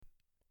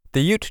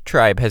The Ute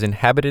tribe has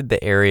inhabited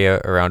the area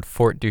around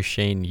Fort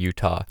Duchesne,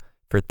 Utah,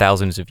 for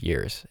thousands of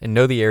years and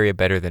know the area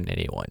better than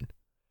anyone.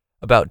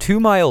 About 2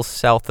 miles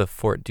south of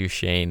Fort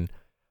Duchesne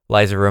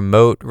lies a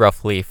remote,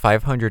 roughly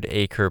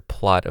 500-acre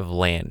plot of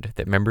land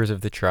that members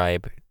of the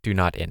tribe do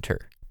not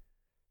enter.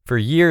 For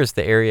years,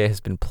 the area has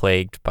been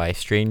plagued by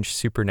strange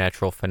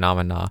supernatural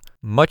phenomena,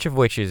 much of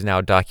which is now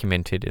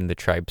documented in the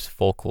tribe's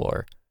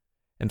folklore,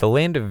 and the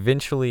land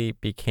eventually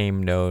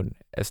became known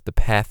as the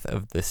Path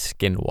of the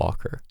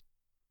Skinwalker.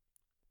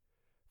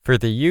 For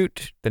the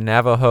Ute, the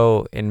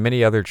Navajo, and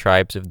many other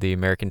tribes of the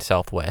American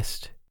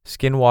Southwest,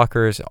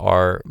 skinwalkers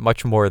are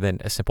much more than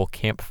a simple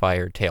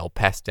campfire tale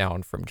passed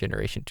down from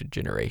generation to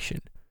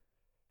generation.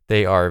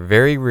 They are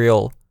very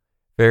real,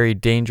 very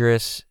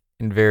dangerous,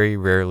 and very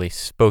rarely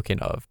spoken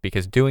of,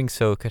 because doing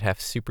so could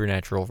have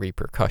supernatural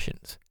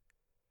repercussions.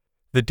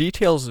 The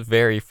details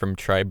vary from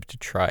tribe to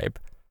tribe,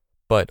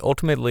 but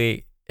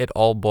ultimately it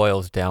all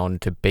boils down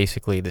to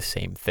basically the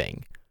same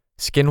thing.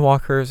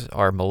 Skinwalkers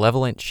are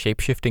malevolent,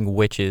 shape-shifting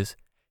witches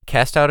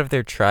cast out of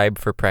their tribe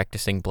for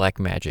practicing black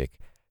magic.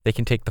 They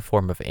can take the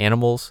form of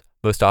animals,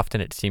 most often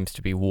it seems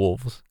to be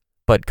wolves,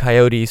 but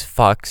coyotes,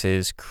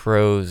 foxes,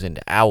 crows, and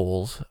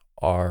owls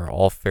are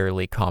all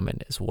fairly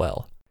common as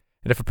well.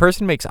 And if a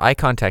person makes eye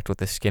contact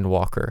with a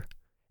skinwalker,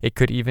 it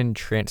could even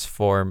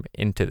transform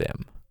into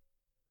them.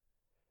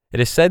 It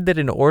is said that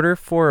in order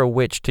for a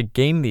witch to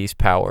gain these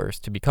powers,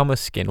 to become a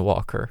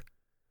skinwalker,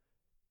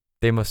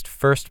 they must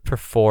first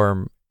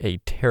perform a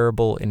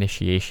terrible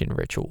initiation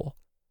ritual.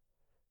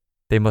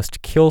 They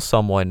must kill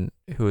someone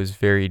who is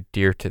very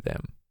dear to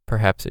them,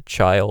 perhaps a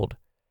child,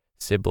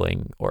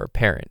 sibling, or a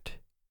parent.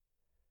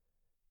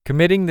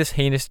 Committing this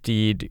heinous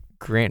deed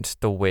grants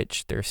the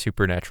witch their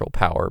supernatural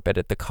power, but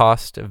at the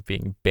cost of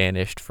being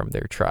banished from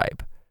their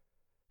tribe.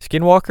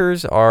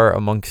 Skinwalkers are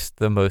amongst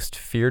the most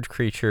feared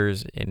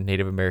creatures in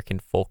Native American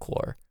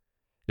folklore.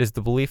 It is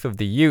the belief of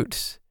the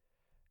Utes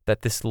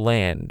that this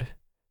land,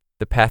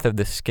 the Path of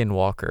the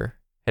Skinwalker,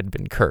 had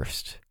been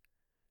cursed,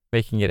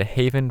 making it a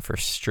haven for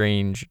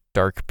strange,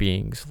 dark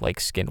beings like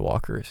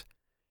skinwalkers.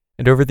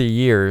 And over the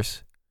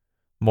years,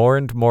 more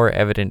and more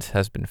evidence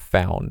has been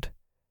found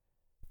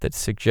that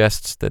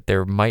suggests that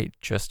there might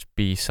just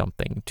be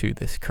something to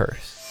this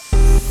curse.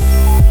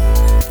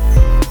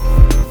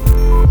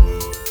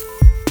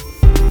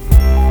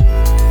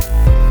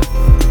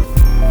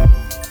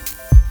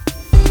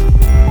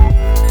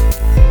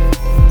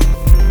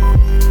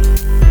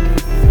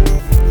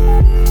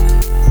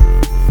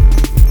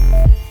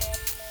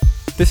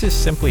 This is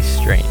Simply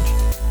Strange,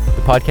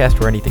 the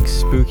podcast where anything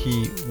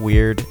spooky,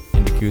 weird,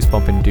 and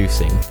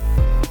goosebump-inducing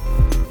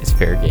is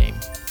fair game.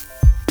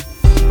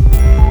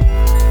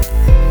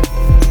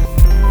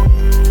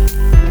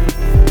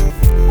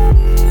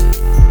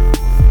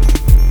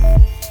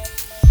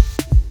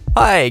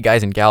 Hi,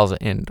 guys and gals,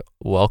 and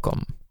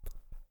welcome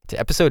to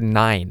episode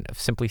 9 of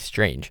Simply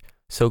Strange.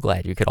 So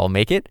glad you could all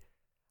make it.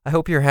 I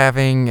hope you're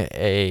having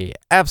a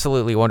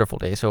absolutely wonderful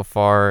day so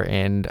far,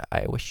 and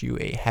I wish you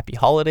a happy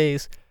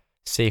holidays,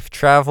 safe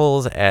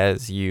travels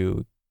as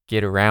you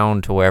get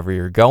around to wherever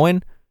you're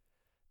going.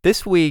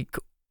 This week,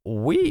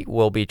 we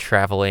will be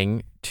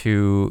traveling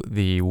to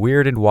the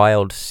Weird and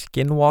Wild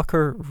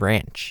Skinwalker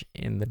Ranch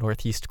in the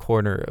northeast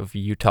corner of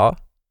Utah.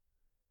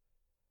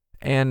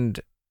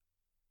 And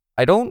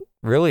I don't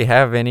really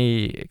have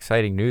any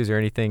exciting news or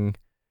anything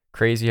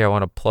crazy I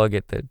want to plug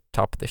at the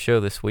top of the show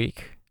this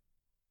week.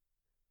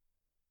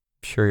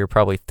 I'm sure you're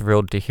probably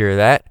thrilled to hear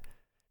that.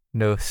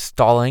 No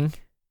stalling.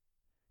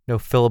 No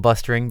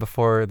filibustering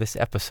before this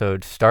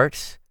episode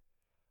starts.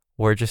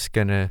 We're just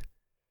gonna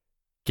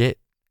get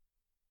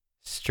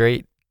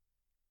straight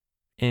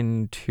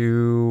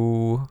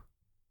into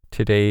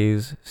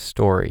today's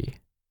story.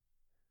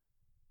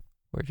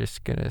 We're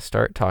just gonna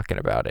start talking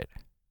about it.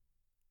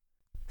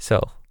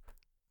 So,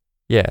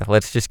 yeah,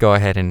 let's just go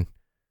ahead and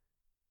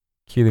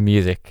cue the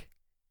music.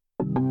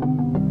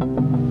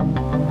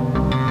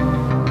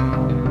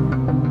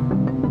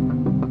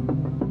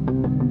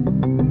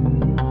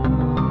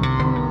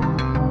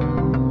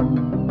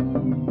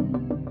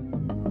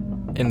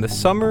 In the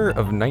summer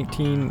of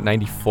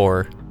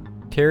 1994,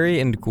 Terry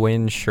and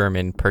Gwen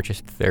Sherman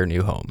purchased their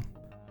new home,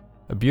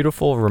 a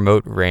beautiful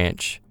remote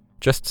ranch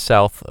just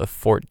south of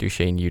Fort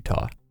Duchesne,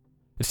 Utah.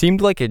 It seemed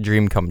like a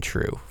dream come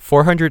true.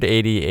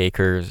 480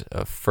 acres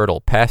of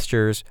fertile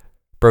pastures,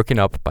 broken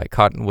up by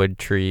cottonwood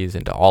trees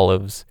and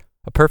olives,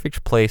 a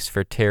perfect place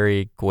for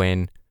Terry,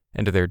 Gwen,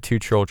 and their 2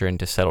 children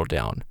to settle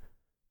down.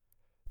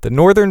 The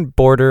northern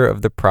border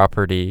of the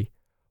property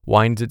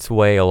winds its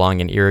way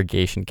along an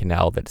irrigation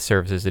canal that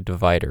serves as a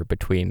divider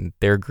between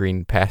their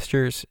green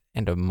pastures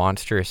and a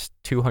monstrous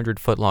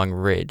 200-foot-long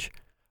ridge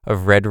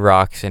of red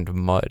rocks and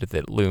mud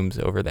that looms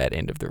over that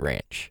end of the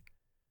ranch.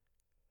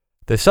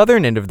 The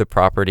southern end of the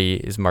property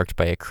is marked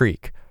by a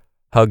creek,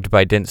 hugged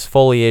by dense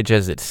foliage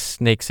as it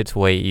snakes its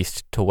way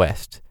east to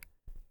west.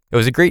 It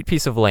was a great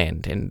piece of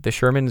land, and the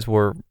Shermans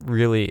were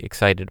really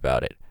excited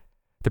about it.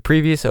 The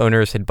previous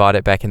owners had bought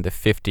it back in the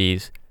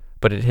 50s,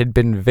 but it had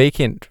been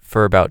vacant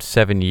for about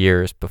 7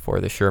 years before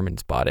the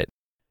Shermans bought it.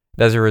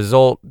 As a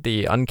result,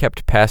 the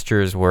unkept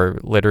pastures were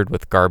littered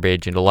with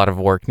garbage and a lot of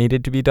work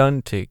needed to be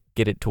done to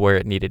get it to where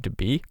it needed to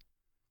be.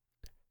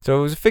 So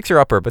it was a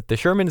fixer-upper, but the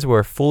Shermans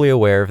were fully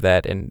aware of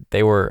that and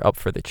they were up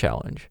for the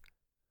challenge.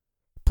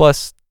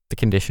 Plus, the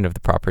condition of the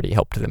property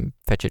helped them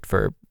fetch it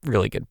for a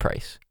really good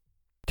price.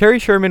 Terry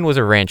Sherman was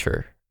a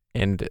rancher,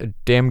 and a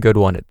damn good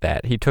one at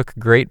that. He took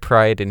great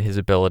pride in his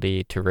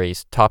ability to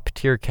raise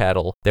top-tier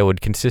cattle that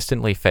would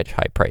consistently fetch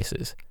high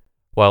prices,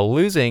 while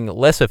losing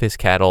less of his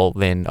cattle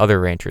than other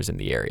ranchers in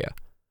the area.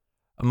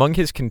 Among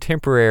his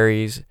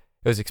contemporaries, it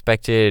was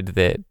expected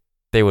that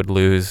they would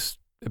lose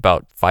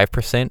about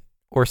 5%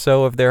 or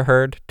so of their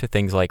herd to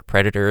things like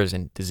predators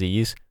and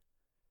disease,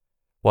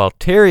 while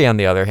Terry, on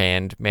the other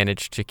hand,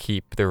 managed to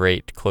keep the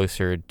rate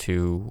closer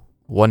to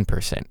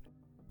 1%.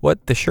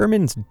 What the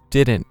Shermans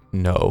didn't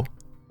know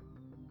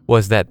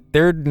was that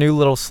their new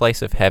little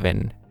slice of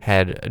heaven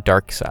had a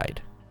dark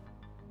side.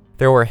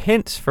 There were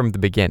hints from the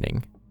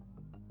beginning.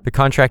 The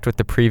contract with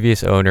the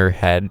previous owner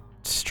had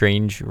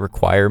strange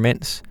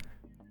requirements,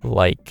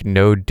 like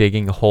no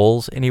digging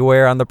holes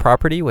anywhere on the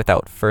property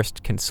without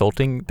first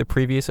consulting the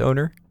previous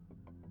owner.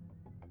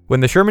 When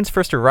the Shermans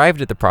first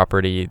arrived at the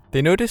property,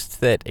 they noticed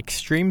that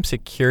extreme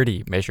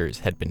security measures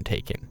had been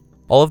taken.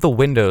 All of the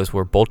windows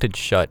were bolted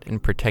shut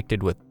and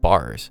protected with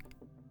bars,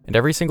 and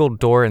every single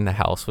door in the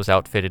house was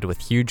outfitted with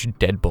huge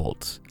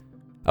deadbolts.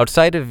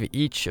 Outside of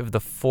each of the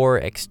 4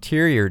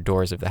 exterior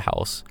doors of the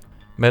house,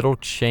 metal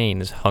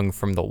chains hung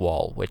from the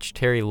wall, which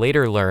Terry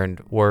later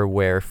learned were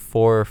where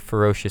 4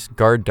 ferocious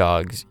guard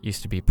dogs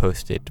used to be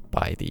posted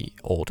by the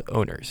old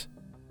owners.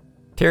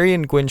 Terry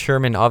and Gwen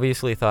Sherman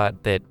obviously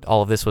thought that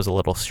all of this was a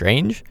little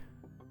strange,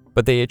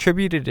 but they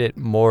attributed it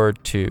more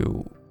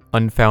to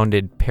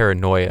unfounded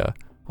paranoia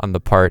on the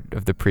part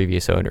of the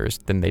previous owners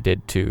than they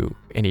did to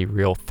any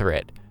real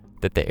threat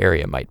that the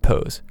area might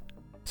pose.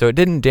 So it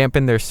didn't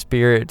dampen their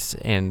spirits,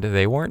 and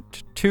they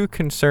weren't too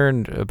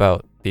concerned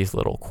about these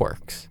little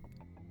quirks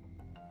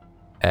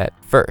at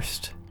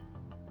first.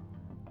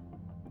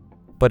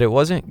 But it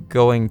wasn't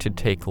going to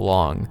take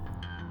long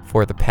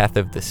for the path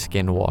of the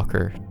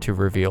Skinwalker to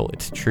reveal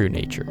its true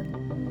nature.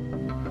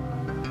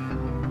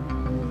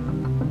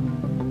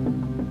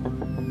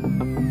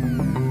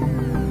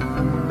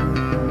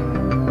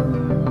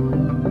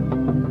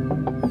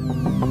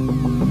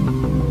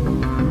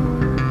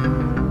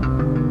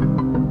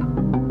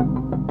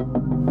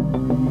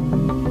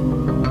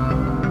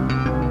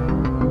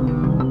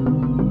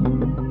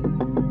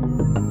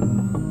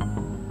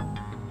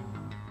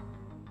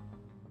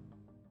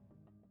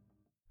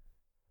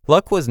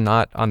 Luck was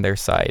not on their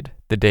side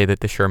the day that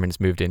the Shermans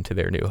moved into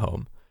their new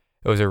home.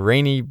 It was a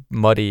rainy,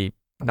 muddy,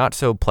 not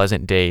so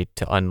pleasant day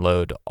to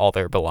unload all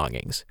their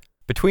belongings.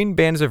 Between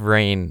bands of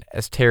rain,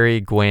 as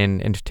Terry,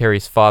 Gwen, and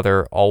Terry's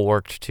father all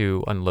worked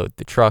to unload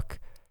the truck,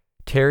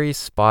 Terry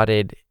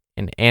spotted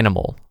an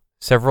animal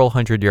several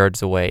hundred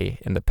yards away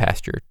in the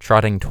pasture,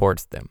 trotting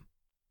towards them.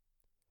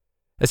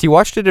 As he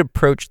watched it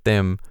approach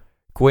them,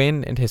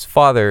 Gwen and his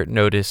father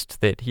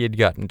noticed that he had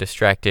gotten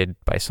distracted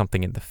by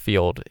something in the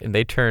field, and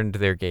they turned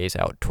their gaze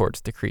out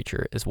towards the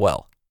creature as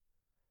well.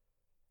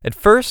 At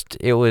first,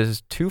 it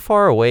was too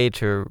far away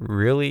to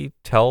really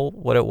tell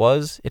what it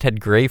was. It had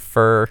gray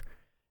fur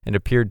and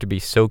appeared to be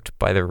soaked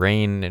by the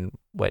rain and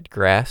wet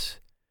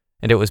grass,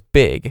 and it was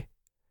big.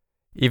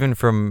 Even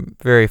from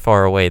very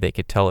far away, they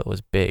could tell it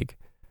was big.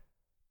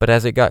 But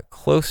as it got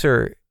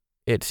closer,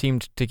 it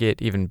seemed to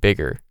get even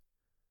bigger.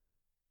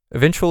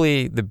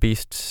 Eventually, the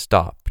beast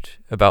stopped,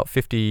 about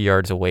 50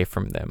 yards away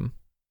from them.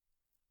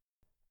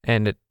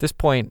 And at this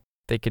point,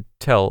 they could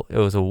tell it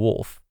was a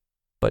wolf,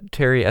 but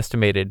Terry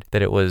estimated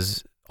that it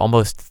was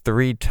almost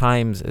 3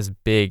 times as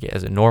big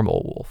as a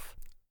normal wolf.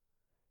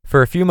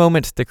 For a few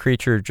moments, the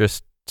creature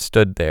just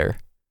stood there,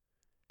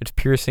 its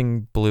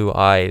piercing blue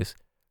eyes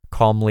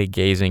calmly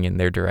gazing in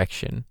their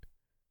direction.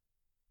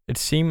 It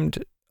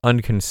seemed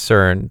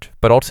unconcerned,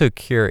 but also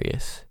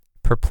curious,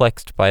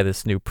 perplexed by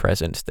this new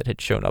presence that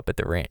had shown up at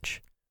the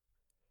ranch.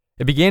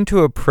 It began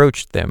to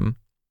approach them,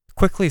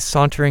 quickly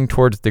sauntering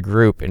towards the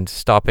group and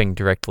stopping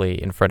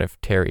directly in front of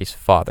Terry's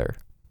father.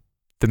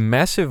 The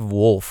massive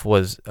wolf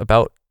was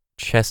about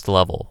chest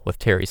level with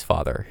Terry's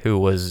father, who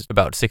was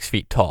about 6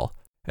 feet tall.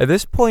 At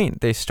this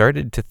point, they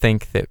started to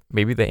think that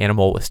maybe the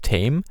animal was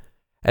tame,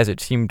 as it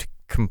seemed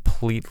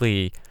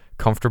completely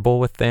comfortable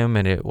with them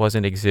and it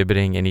wasn't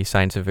exhibiting any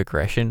signs of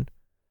aggression.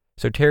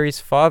 So Terry's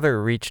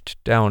father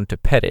reached down to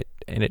pet it,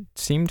 and it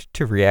seemed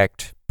to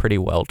react pretty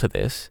well to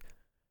this,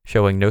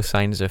 showing no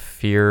signs of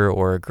fear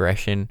or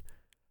aggression,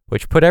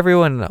 which put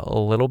everyone a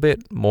little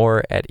bit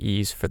more at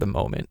ease for the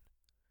moment.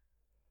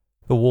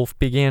 The wolf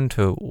began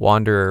to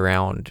wander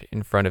around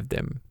in front of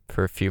them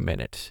for a few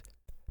minutes.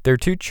 Their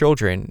 2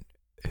 children,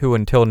 who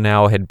until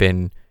now had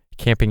been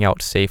camping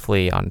out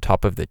safely on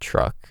top of the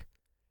truck,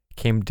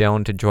 came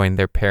down to join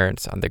their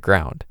parents on the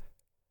ground,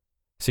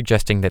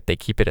 suggesting that they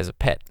keep it as a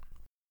pet.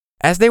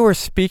 As they were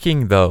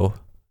speaking, though,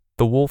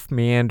 the wolf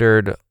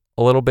meandered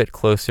a little bit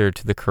closer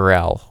to the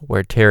corral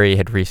where Terry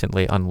had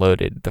recently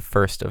unloaded the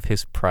first of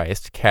his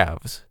prized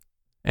calves.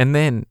 And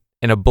then,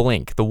 In a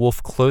blink, the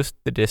wolf closed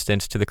the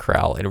distance to the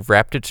corral and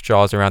wrapped its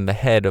jaws around the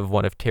head of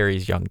one of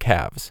Terry's young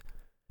calves.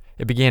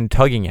 It began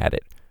tugging at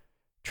it,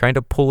 trying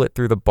to pull it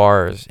through the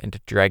bars and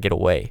to drag it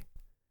away.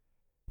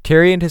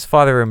 Terry and his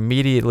father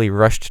immediately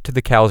rushed to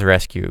the cow's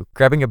rescue,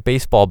 grabbing a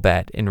baseball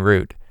bat en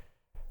route.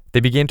 They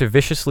began to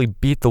viciously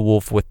beat the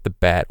wolf with the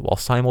bat while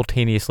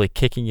simultaneously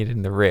kicking it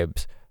in the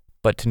ribs,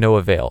 but to no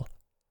avail.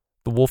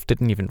 The wolf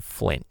didn't even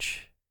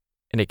flinch,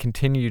 and it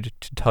continued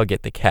to tug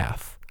at the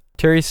calf.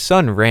 Terry's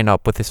son ran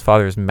up with his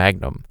father's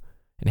magnum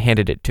and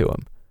handed it to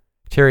him.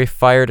 Terry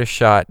fired a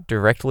shot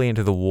directly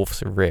into the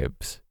wolf's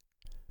ribs.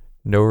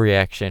 No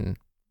reaction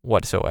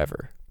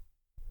whatsoever.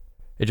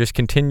 It just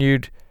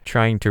continued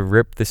trying to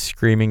rip the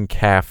screaming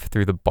calf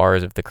through the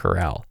bars of the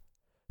corral.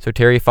 So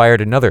Terry fired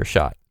another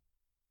shot.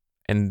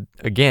 And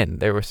again,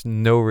 there was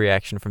no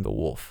reaction from the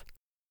wolf.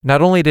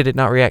 Not only did it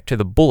not react to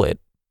the bullet,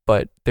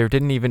 but there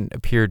didn't even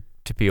appear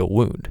to be a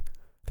wound.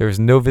 There was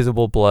no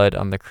visible blood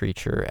on the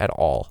creature at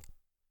all.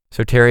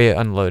 So Terry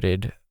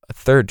unloaded a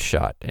third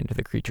shot into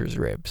the creature's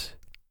ribs.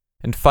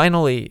 And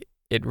finally,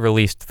 it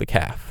released the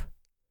calf.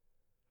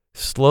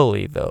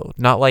 Slowly, though,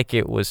 not like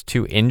it was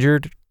too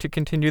injured to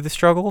continue the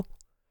struggle,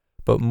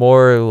 but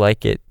more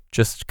like it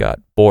just got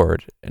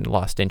bored and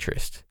lost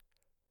interest.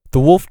 The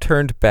wolf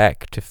turned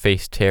back to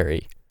face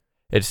Terry,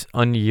 its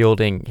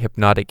unyielding,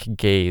 hypnotic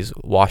gaze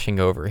washing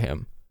over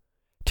him.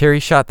 Terry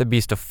shot the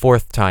beast a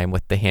fourth time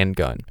with the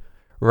handgun,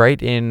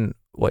 right in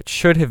what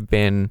should have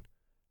been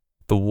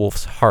the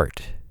wolf's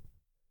heart.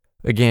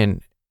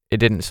 Again, it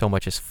didn't so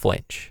much as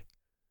flinch,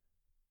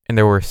 and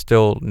there were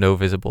still no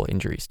visible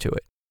injuries to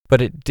it.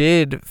 But it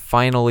did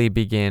finally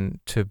begin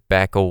to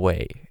back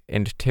away,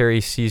 and Terry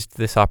seized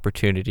this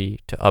opportunity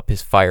to up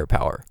his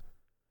firepower.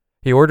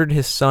 He ordered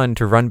his son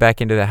to run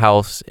back into the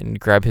house and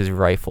grab his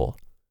rifle.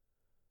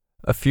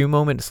 A few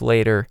moments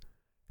later,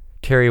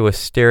 Terry was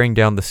staring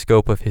down the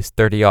scope of his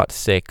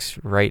 .30-06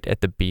 right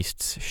at the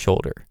beast's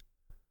shoulder.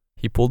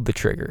 He pulled the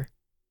trigger.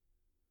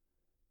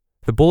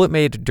 The bullet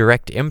made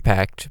direct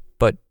impact,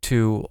 but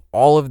to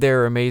all of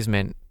their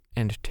amazement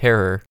and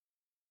terror,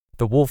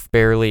 the wolf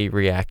barely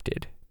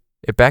reacted.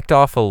 It backed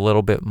off a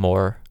little bit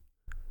more,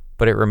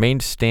 but it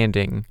remained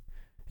standing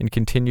and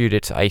continued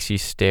its icy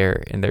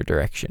stare in their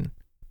direction.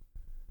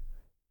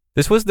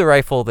 This was the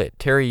rifle that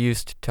Terry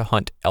used to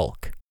hunt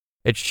elk.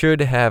 It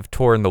should have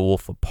torn the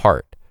wolf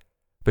apart.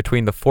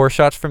 Between the 4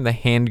 shots from the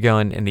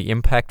handgun and the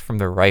impact from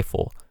the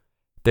rifle,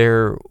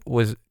 there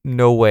was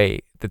no way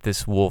that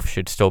this wolf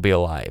should still be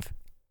alive.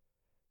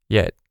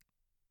 Yet,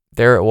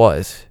 there it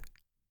was,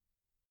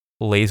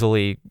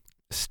 lazily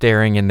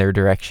staring in their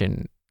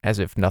direction as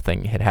if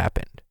nothing had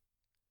happened.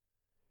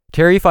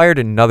 Terry fired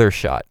another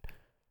shot,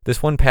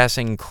 this one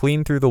passing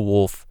clean through the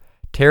wolf,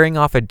 tearing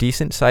off a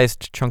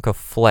decent-sized chunk of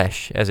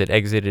flesh as it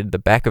exited the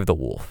back of the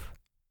wolf.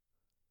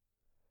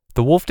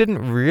 The wolf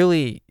didn't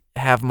really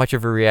have much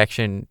of a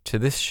reaction to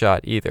this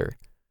shot either.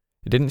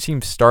 It didn't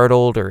seem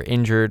startled or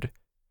injured,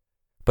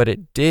 but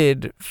it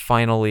did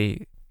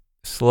finally,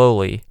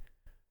 slowly,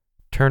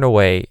 turn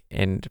away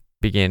and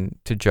begin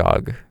to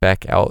jog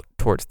back out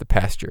towards the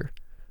pasture,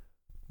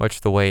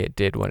 much the way it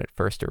did when it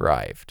first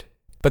arrived.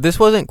 But this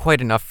wasn't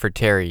quite enough for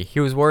Terry. He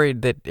was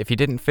worried that if he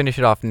didn't finish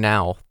it off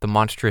now, the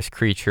monstrous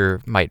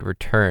creature might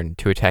return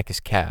to attack his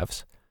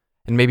calves,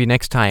 and maybe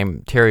next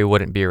time Terry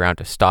wouldn't be around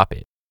to stop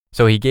it.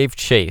 So he gave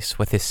chase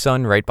with his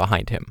son right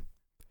behind him.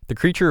 The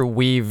creature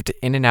weaved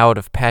in and out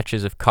of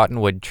patches of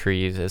cottonwood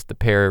trees as the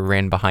pair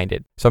ran behind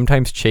it,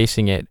 sometimes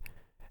chasing it,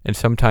 and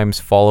sometimes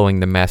following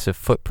the massive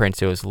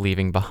footprints it was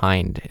leaving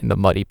behind in the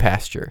muddy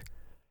pasture.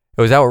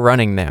 It was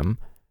outrunning them,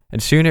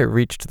 and soon it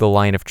reached the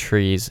line of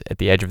trees at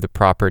the edge of the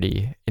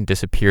property and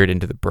disappeared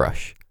into the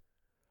brush.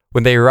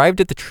 When they arrived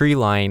at the tree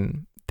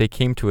line, they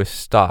came to a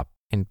stop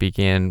and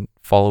began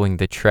following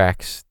the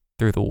tracks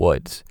through the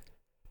woods.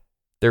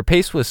 Their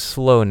pace was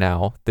slow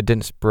now. The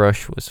dense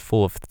brush was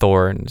full of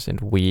thorns and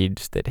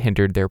weeds that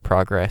hindered their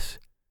progress,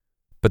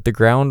 but the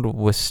ground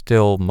was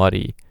still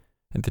muddy,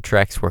 and the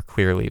tracks were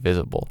clearly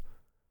visible.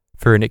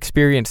 For an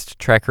experienced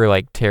tracker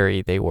like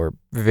Terry, they were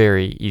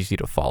very easy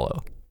to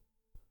follow.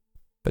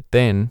 But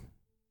then,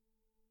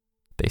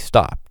 they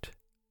stopped.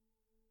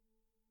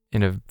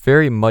 In a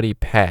very muddy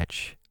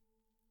patch,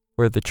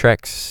 where the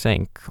tracks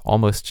sank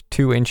almost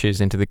 2 inches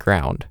into the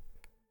ground,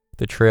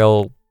 the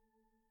trail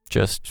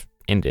just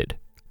ended,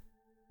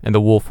 and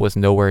the wolf was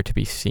nowhere to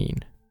be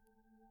seen.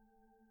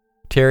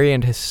 Terry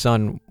and his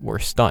son were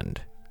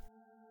stunned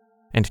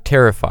and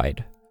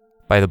terrified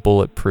by the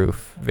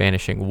bulletproof,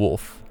 vanishing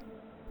wolf,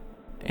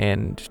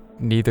 and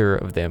neither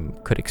of them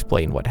could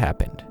explain what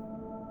happened.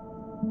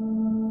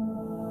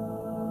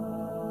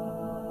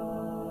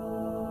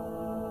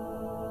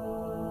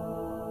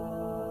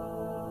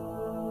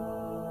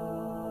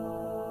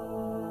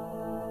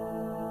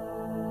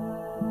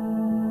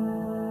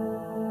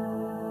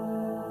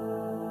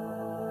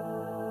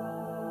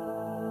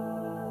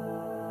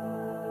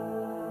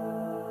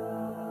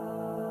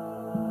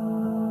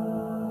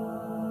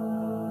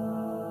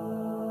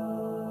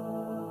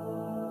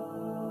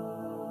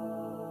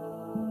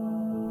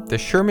 the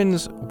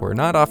Shermans were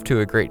not off to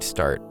a great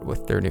start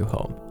with their new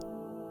home.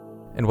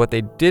 And what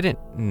they didn't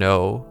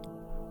know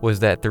was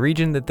that the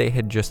region that they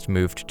had just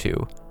moved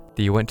to,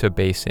 the Uinta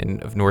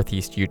Basin of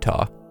northeast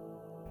Utah,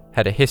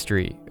 had a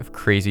history of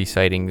crazy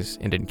sightings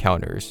and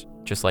encounters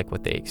just like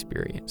what they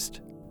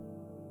experienced.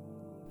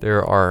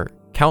 There are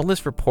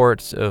countless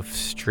reports of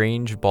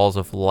strange balls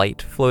of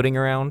light floating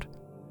around,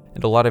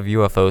 and a lot of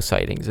UFO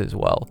sightings as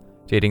well,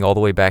 dating all the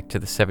way back to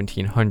the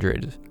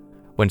 1700s,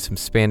 when some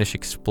Spanish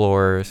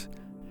explorers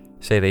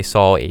say they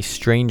saw a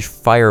strange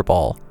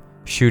fireball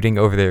shooting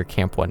over their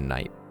camp one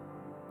night.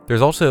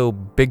 There's also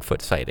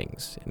Bigfoot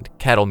sightings and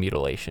cattle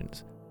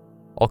mutilations,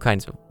 all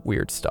kinds of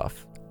weird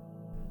stuff.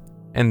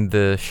 And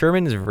the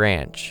Sherman's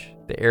Ranch,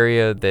 the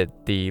area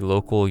that the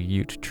local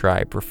Ute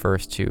tribe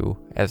refers to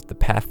as the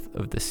Path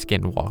of the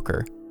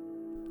Skinwalker,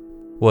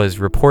 was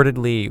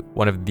reportedly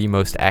one of the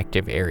most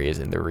active areas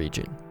in the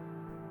region.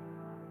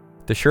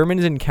 The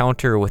Sherman's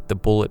encounter with the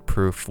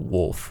bulletproof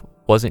wolf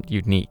wasn't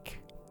unique,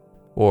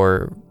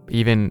 or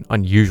even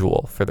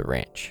unusual for the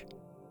ranch,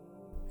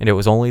 and it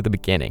was only the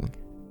beginning.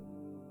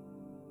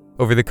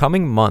 Over the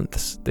coming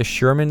months, the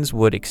Shermans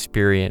would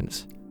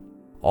experience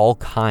all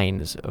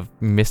kinds of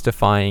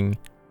mystifying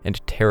and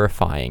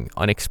terrifying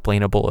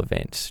unexplainable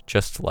events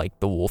just like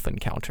the wolf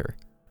encounter.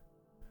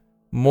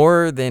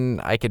 More than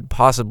I could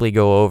possibly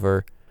go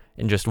over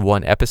in just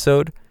one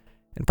episode,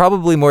 and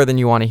probably more than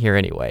you want to hear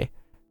anyway.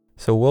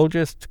 So we'll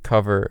just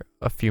cover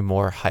a few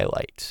more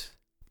highlights.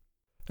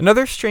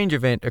 Another strange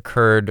event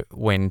occurred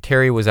when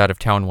Terry was out of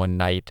town one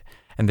night,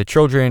 and the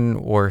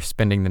children were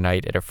spending the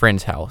night at a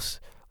friend's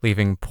house,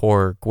 leaving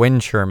poor Gwen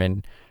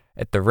Sherman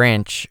at the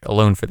ranch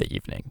alone for the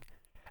evening.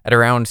 At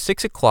around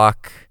 6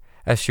 o'clock,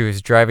 as she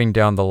was driving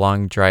down the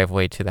long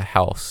driveway to the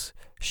house,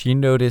 she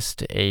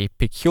noticed a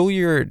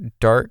peculiar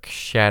dark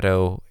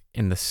shadow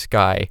in the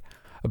sky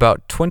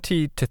about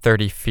 20 to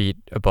 30 feet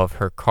above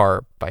her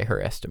car by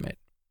her estimate.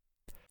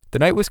 The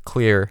night was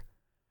clear,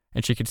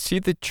 and she could see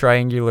the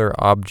triangular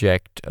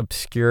object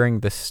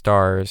obscuring the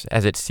stars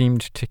as it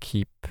seemed to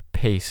keep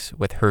pace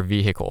with her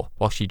vehicle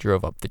while she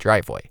drove up the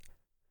driveway.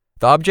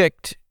 The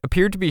object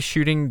appeared to be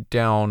shooting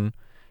down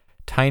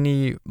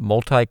tiny,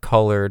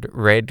 multicolored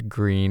red,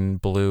 green,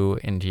 blue,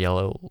 and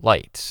yellow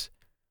lights,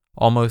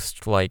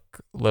 almost like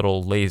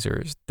little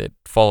lasers that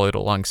followed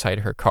alongside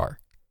her car.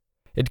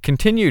 It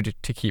continued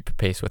to keep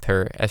pace with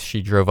her as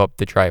she drove up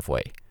the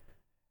driveway,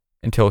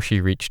 until she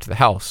reached the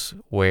house,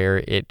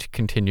 where it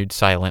continued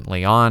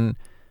silently on,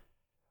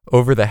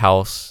 over the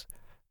house,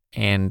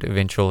 and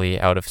eventually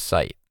out of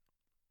sight.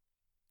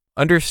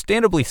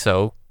 Understandably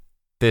so,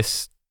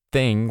 this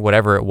thing,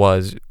 whatever it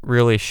was,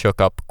 really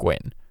shook up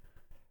Gwen.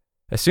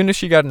 As soon as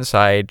she got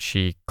inside,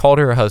 she called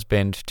her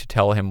husband to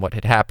tell him what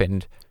had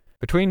happened.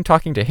 Between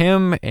talking to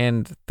him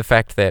and the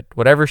fact that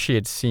whatever she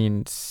had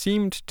seen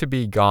seemed to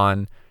be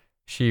gone,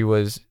 she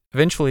was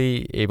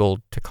eventually able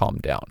to calm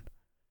down.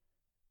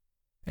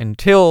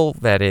 Until,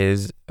 that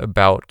is,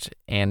 about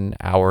an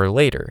hour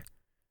later,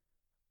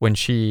 when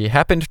she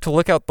happened to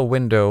look out the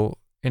window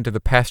into the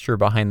pasture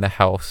behind the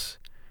house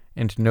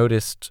and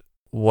noticed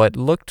what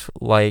looked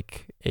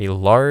like a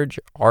large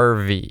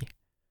RV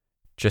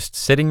just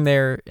sitting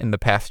there in the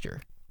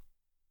pasture.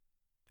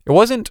 It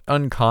wasn't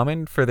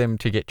uncommon for them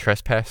to get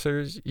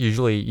trespassers,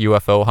 usually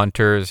UFO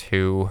hunters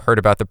who heard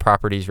about the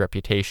property's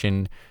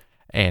reputation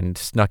and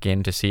snuck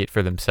in to see it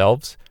for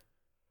themselves.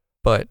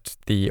 But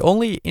the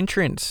only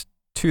entrance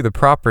to the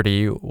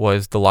property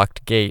was the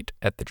locked gate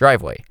at the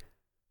driveway,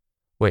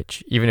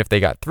 which, even if they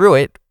got through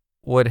it,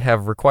 would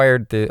have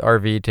required the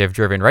RV to have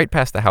driven right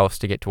past the house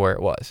to get to where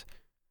it was.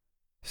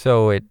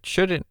 So it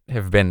shouldn't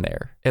have been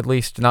there, at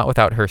least not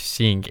without her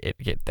seeing it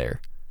get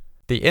there.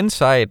 The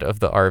inside of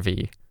the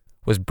RV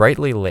was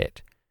brightly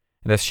lit,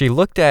 and as she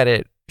looked at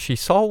it, she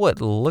saw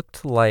what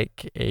looked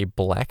like a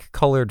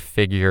black-colored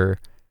figure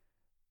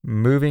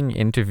moving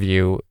into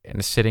view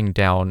and sitting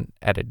down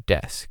at a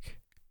desk.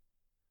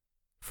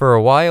 For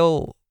a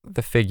while,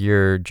 the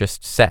figure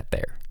just sat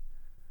there,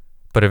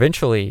 but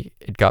eventually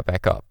it got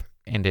back up,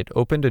 and it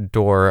opened a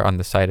door on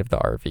the side of the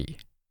RV.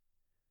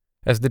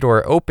 As the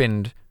door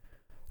opened,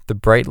 the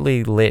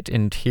brightly lit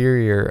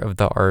interior of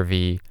the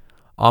RV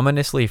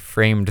ominously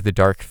framed the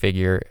dark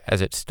figure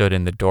as it stood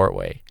in the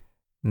doorway,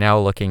 now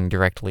looking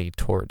directly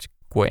towards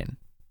Gwen.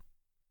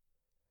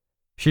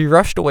 She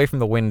rushed away from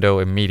the window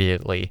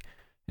immediately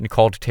and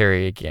called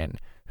Terry again,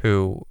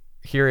 who,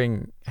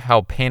 hearing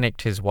how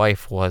panicked his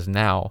wife was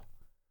now,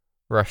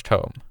 rushed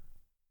home.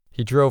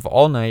 He drove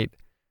all night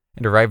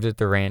and arrived at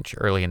the ranch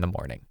early in the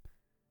morning.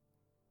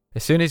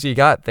 As soon as he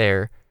got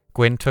there,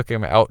 Gwen took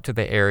him out to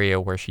the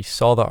area where she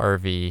saw the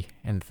RV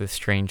and the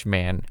strange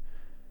man,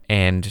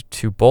 and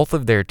to both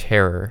of their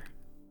terror,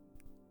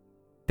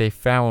 they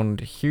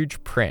found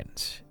huge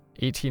prints,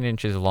 18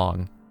 inches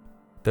long,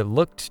 that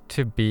looked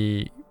to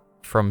be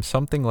from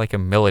something like a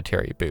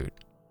military boot,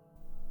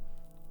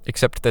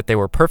 except that they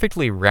were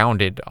perfectly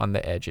rounded on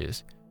the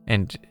edges,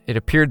 and it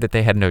appeared that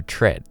they had no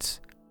treads.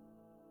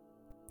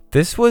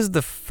 This was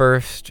the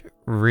first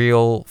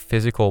real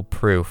physical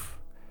proof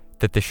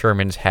that the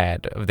Shermans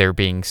had of there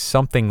being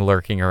something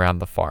lurking around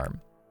the farm,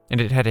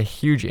 and it had a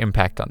huge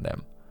impact on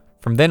them.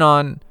 From then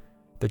on,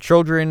 the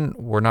children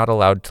were not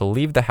allowed to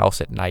leave the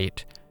house at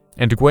night,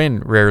 and Gwen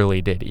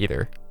rarely did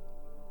either.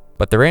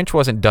 But the ranch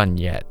wasn't done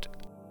yet.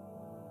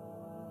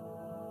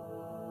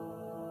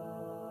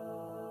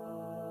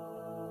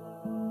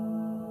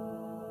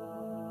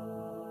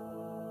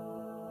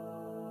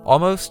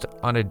 Almost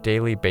on a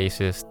daily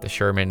basis, the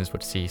Shermans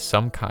would see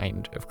some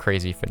kind of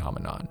crazy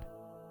phenomenon.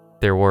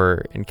 There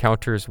were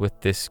encounters with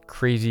this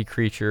crazy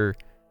creature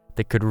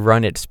that could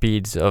run at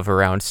speeds of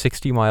around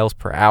 60 miles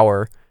per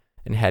hour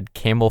and had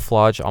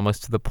camouflage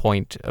almost to the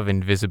point of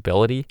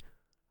invisibility,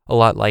 a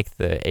lot like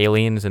the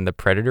Aliens and the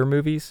Predator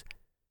movies.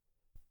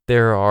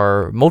 There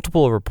are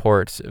multiple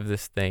reports of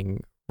this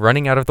thing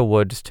running out of the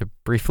woods to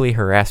briefly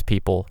harass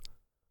people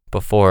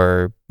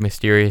before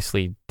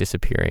mysteriously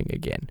disappearing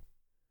again.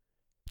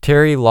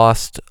 Terry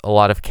lost a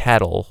lot of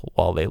cattle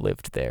while they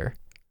lived there.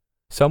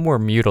 Some were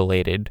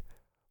mutilated,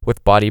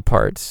 with body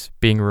parts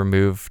being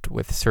removed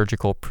with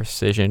surgical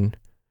precision,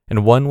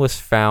 and one was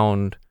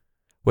found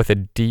with a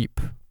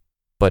deep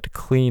but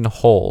clean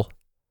hole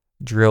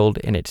drilled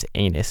in its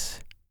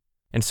anus.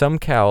 And some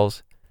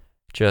cows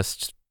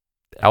just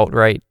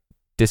outright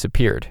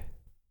disappeared.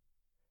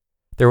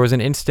 There was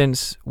an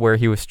instance where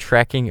he was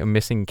tracking a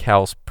missing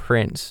cow's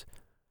prints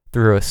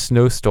through a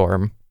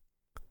snowstorm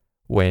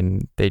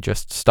when they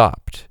just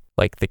stopped,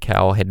 like the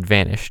cow had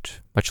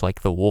vanished, much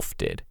like the wolf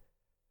did.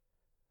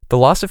 The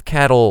loss of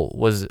cattle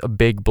was a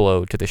big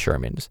blow to the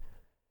Shermans.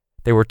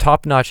 They were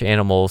top-notch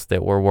animals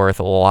that were worth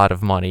a lot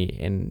of money,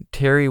 and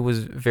Terry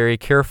was very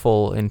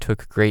careful and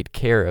took great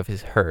care of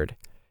his herd.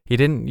 He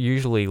didn't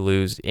usually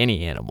lose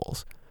any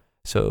animals,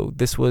 so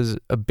this was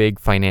a big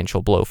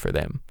financial blow for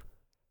them.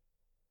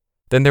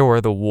 Then there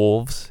were the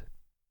wolves.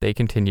 They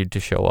continued to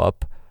show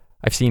up.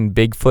 I've seen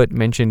Bigfoot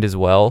mentioned as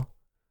well.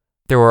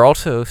 There were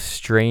also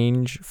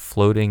strange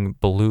floating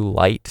blue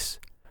lights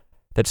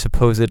that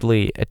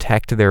supposedly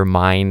attacked their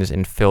minds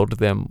and filled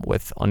them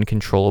with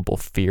uncontrollable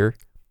fear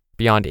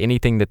beyond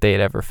anything that they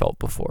had ever felt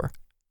before.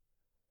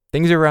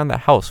 Things around the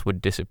house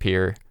would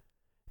disappear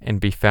and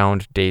be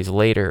found days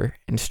later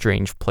in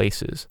strange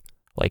places,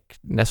 like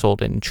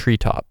nestled in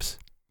treetops.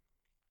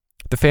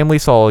 The family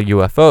saw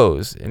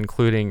UFOs,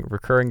 including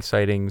recurring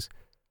sightings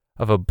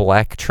of a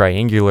black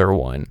triangular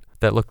one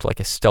that looked like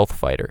a stealth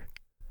fighter.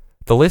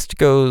 The list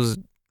goes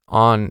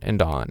on, and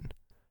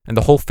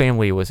the whole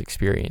family was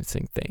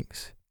experiencing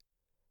things.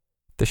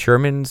 The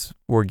Shermans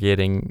were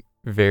getting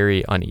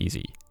very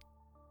uneasy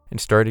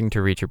and starting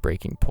to reach a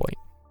breaking point.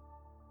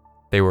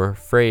 They were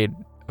afraid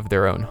of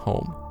their own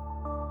home.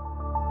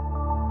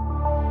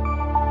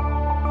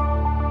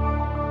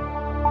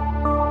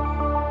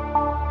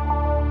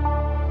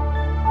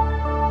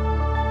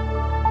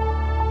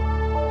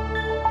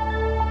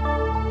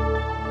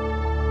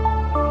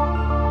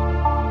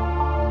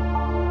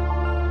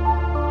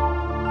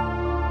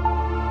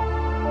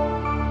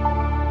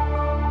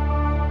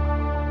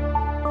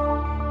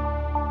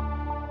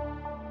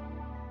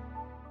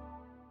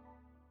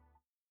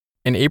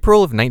 In April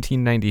of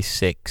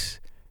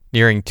 1996,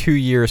 nearing 2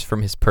 years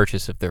from his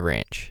purchase of the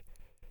ranch,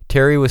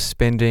 Terry was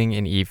spending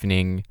an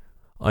evening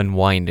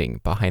unwinding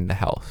behind the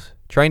house,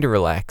 trying to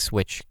relax,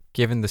 which,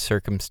 given the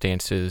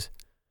circumstances,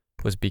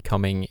 was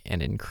becoming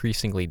an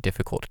increasingly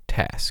difficult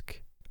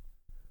task.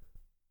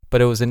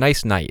 But it was a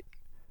nice night.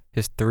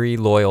 His 3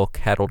 loyal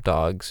cattle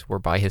dogs were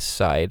by his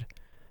side,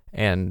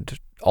 and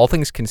all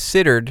things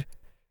considered,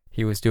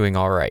 he was doing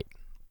all right.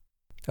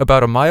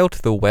 About a mile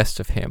to the west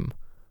of him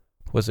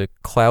was a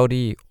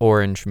cloudy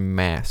orange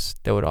mass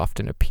that would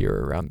often appear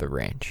around the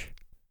ranch.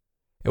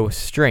 It was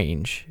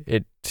strange.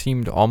 It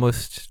seemed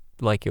almost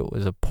like it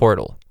was a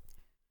portal.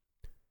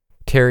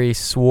 Terry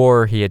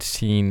swore he had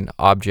seen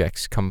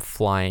objects come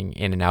flying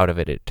in and out of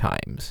it at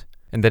times,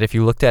 and that if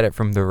you looked at it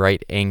from the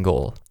right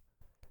angle,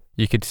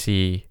 you could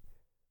see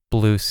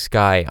blue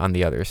sky on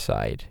the other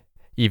side,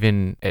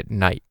 even at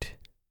night,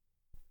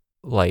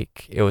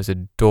 like it was a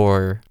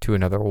door to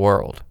another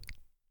world.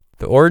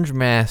 The orange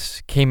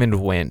mass came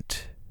and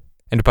went,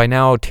 and by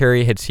now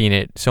Terry had seen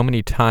it so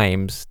many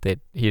times that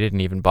he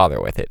didn't even bother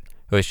with it.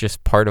 It was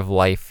just part of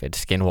life at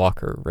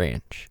Skinwalker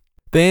Ranch.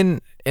 Then,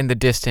 in the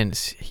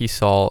distance, he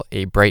saw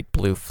a bright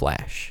blue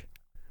flash.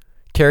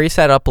 Terry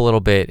sat up a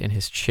little bit in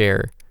his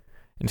chair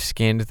and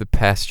scanned the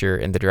pasture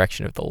in the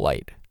direction of the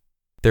light.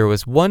 There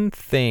was one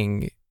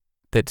thing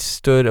that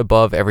stood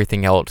above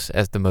everything else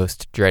as the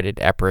most dreaded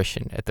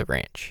apparition at the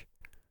ranch: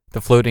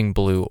 the floating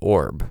blue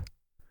orb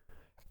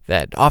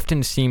that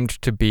often seemed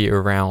to be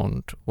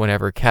around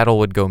whenever cattle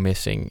would go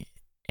missing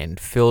and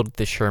filled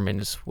the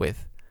Shermans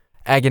with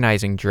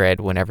agonizing dread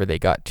whenever they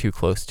got too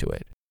close to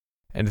it.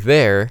 And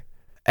there,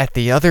 at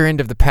the other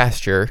end of the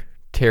pasture,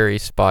 Terry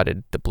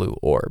spotted the blue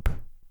orb,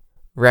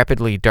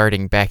 rapidly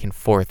darting back and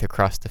forth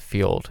across the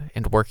field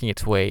and working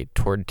its way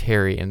toward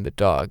Terry and the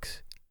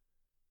dogs.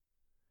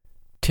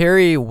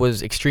 Terry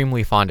was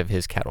extremely fond of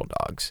his cattle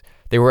dogs.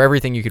 They were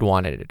everything you could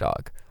want in a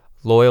dog.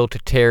 Loyal to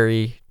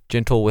Terry,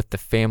 gentle with the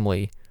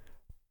family,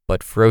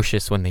 but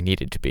ferocious when they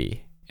needed to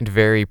be. and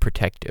very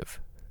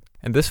protective.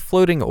 And this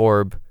floating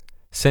orb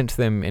sent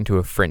them into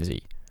a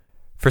frenzy.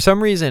 For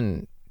some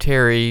reason,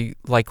 Terry,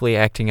 likely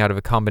acting out of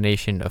a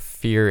combination of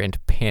fear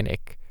and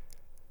panic,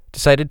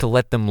 decided to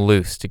let them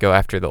loose to go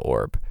after the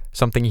orb,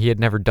 something he had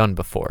never done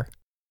before.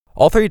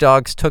 All three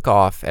dogs took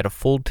off at a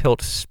full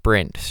tilt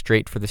sprint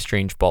straight for the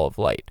strange ball of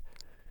light.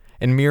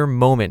 In mere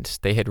moments,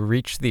 they had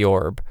reached the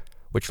orb,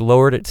 which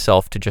lowered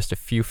itself to just a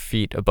few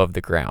feet above the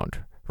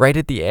ground, right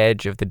at the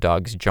edge of the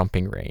dog's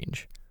jumping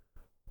range.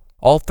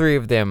 All three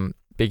of them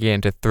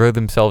began to throw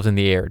themselves in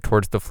the air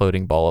towards the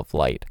floating ball of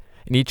light,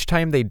 and each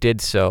time they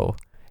did so,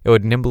 it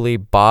would nimbly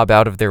bob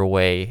out of their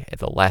way at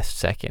the last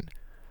second,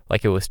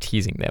 like it was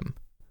teasing them.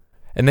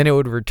 And then it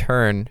would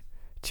return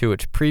to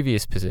its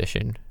previous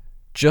position,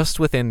 just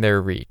within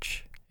their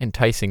reach,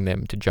 enticing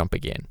them to jump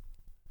again.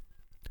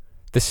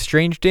 The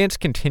strange dance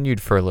continued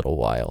for a little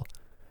while,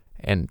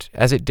 and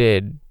as it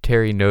did,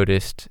 Terry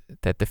noticed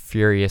that the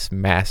furious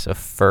mass of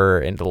fur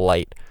and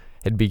light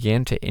had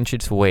began to inch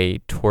its way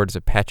towards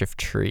a patch of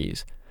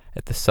trees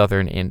at the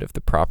southern end of the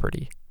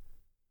property.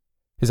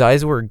 His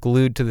eyes were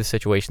glued to the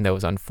situation that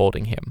was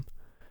unfolding him.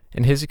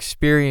 In his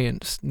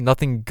experience,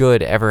 nothing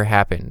good ever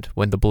happened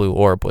when the blue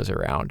orb was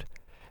around,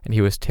 and he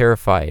was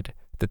terrified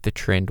that the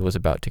trend was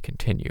about to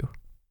continue.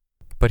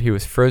 But he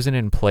was frozen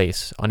in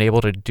place,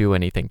 unable to do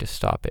anything to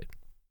stop it.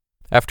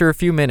 After a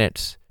few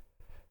minutes,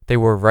 they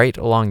were right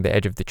along the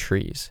edge of the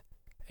trees,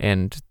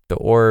 and the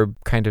orb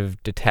kind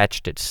of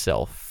detached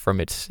itself from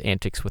its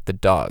antics with the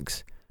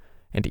dogs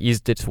and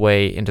eased its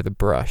way into the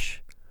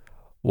brush,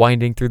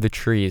 winding through the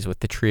trees with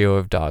the trio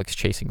of dogs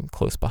chasing him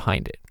close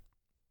behind it.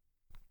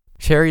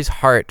 Terry's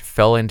heart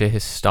fell into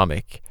his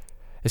stomach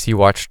as he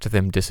watched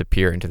them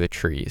disappear into the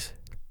trees.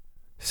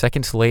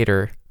 Seconds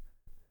later,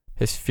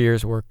 his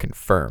fears were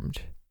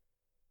confirmed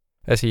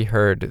as he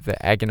heard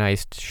the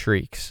agonized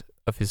shrieks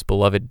of his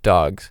beloved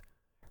dogs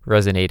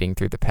resonating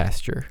through the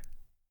pasture.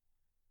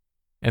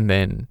 And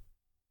then,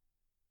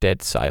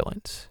 dead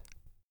silence.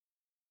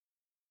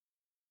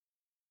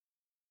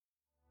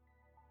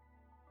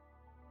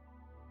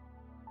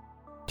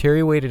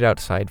 Terry waited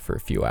outside for a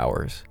few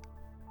hours,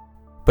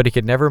 but he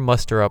could never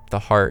muster up the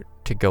heart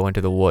to go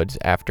into the woods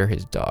after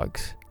his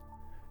dogs.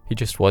 He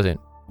just wasn't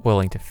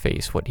willing to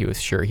face what he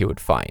was sure he would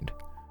find.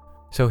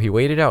 So he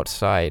waited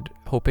outside,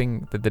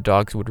 hoping that the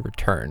dogs would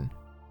return.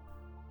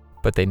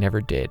 But they never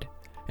did,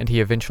 and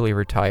he eventually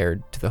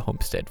retired to the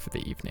homestead for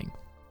the evening.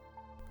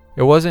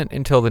 It wasn't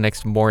until the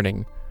next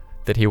morning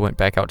that he went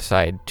back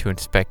outside to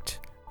inspect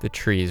the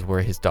trees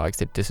where his dogs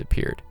had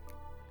disappeared.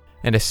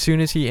 And as soon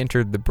as he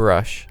entered the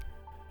brush,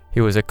 he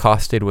was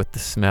accosted with the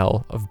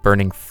smell of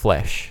burning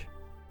flesh.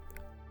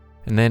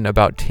 And then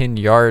about 10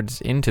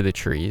 yards into the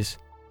trees,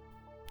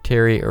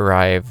 Terry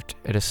arrived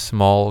at a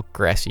small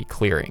grassy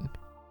clearing.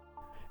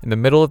 In the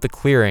middle of the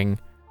clearing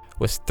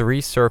was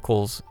 3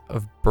 circles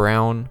of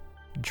brown,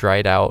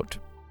 dried out,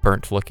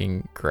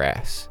 burnt-looking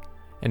grass.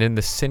 And in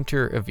the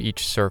center of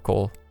each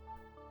circle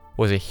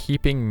was a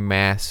heaping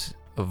mass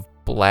of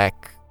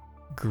black,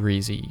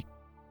 greasy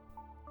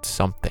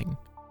something,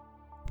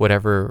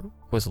 whatever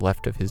was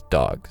left of his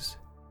dogs.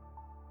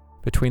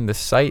 Between the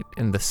sight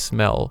and the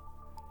smell,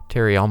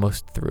 Terry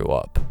almost threw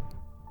up.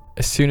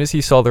 As soon as he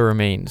saw the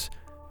remains,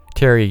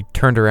 Terry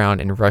turned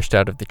around and rushed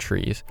out of the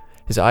trees,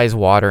 his eyes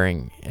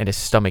watering and his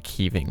stomach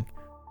heaving.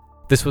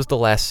 This was the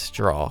last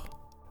straw.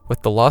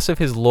 With the loss of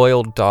his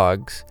loyal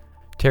dogs,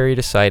 Terry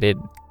decided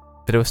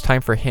that it was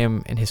time for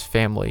him and his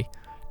family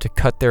to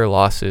cut their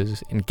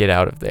losses and get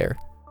out of there.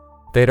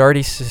 They had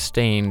already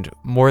sustained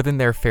more than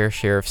their fair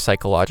share of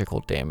psychological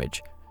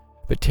damage,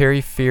 but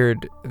Terry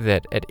feared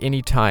that at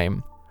any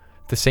time,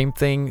 the same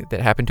thing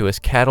that happened to his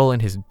cattle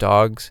and his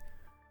dogs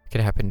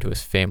could happen to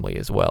his family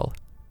as well.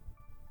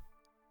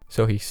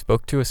 So he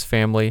spoke to his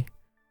family,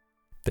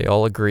 they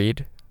all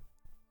agreed,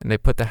 and they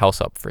put the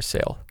house up for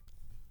sale.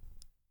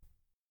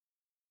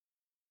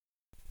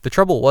 The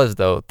trouble was,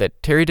 though,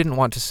 that Terry didn't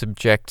want to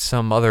subject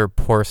some other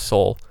poor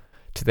soul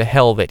to the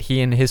hell that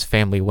he and his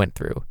family went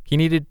through. He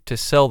needed to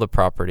sell the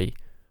property,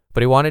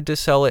 but he wanted to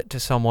sell it to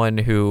someone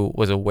who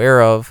was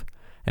aware of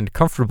and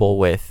comfortable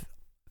with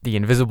the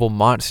invisible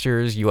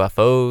monsters,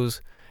 UFOs,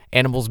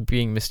 animals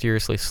being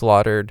mysteriously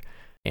slaughtered,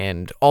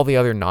 and all the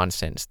other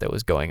nonsense that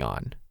was going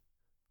on,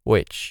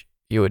 which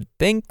you would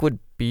think would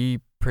be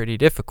pretty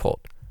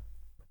difficult,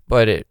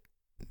 but it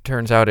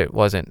turns out it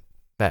wasn't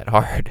that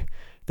hard.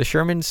 The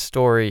Sherman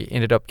story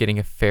ended up getting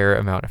a fair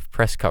amount of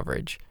press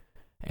coverage,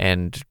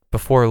 and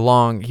before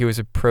long, he was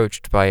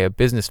approached by a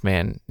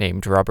businessman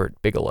named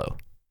Robert Bigelow.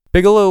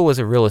 Bigelow was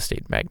a real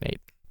estate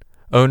magnate,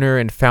 owner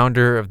and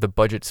founder of the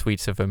Budget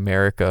Suites of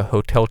America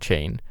hotel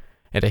chain,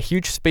 and a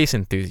huge space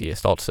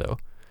enthusiast also.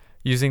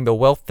 Using the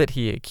wealth that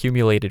he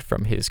accumulated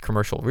from his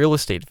commercial real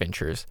estate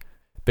ventures,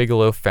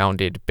 Bigelow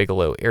founded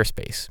Bigelow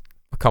Aerospace,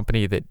 a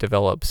company that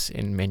develops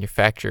and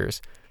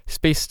manufactures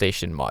space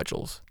station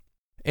modules,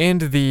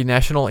 and the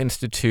National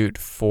Institute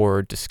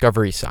for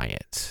Discovery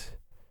Science,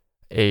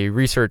 a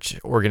research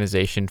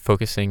organization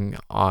focusing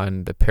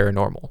on the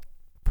paranormal,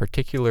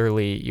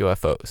 particularly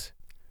UFOs.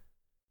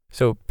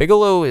 So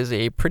Bigelow is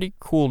a pretty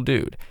cool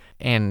dude,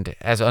 and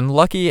as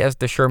unlucky as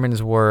the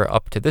Shermans were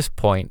up to this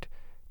point,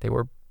 they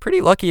were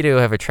pretty lucky to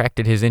have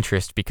attracted his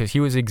interest because he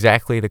was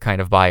exactly the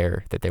kind of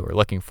buyer that they were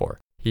looking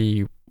for.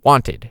 He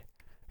wanted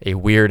a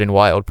weird and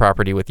wild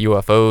property with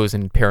UFOs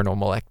and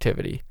paranormal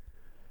activity.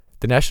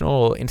 The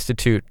National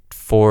Institute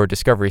for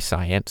Discovery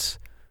Science,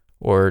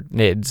 or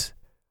NIDS,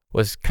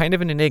 was kind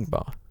of an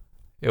enigma.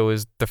 It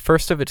was the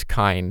first of its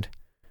kind,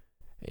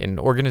 an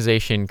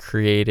organization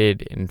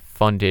created and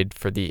funded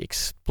for the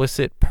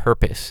explicit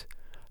purpose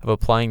of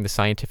applying the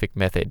scientific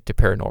method to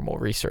paranormal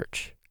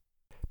research.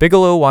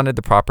 Bigelow wanted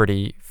the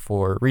property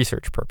for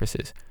research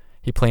purposes.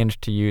 He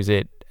planned to use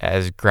it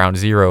as ground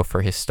zero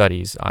for his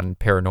studies on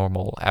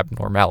paranormal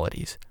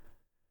abnormalities.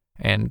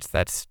 And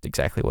that's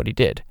exactly what he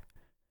did.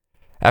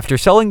 After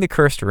selling the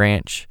cursed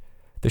ranch,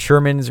 the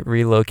Shermans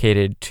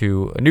relocated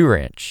to a new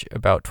ranch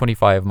about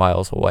 25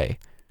 miles away.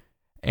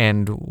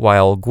 And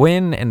while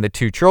Gwen and the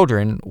two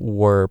children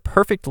were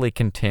perfectly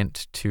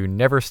content to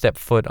never step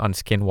foot on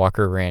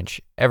Skinwalker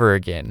Ranch ever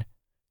again,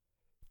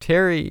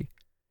 Terry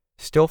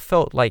still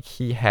felt like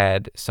he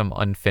had some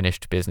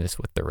unfinished business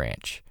with the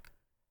ranch.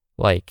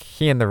 Like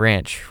he and the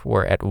ranch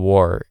were at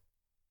war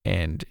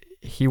and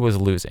he was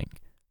losing,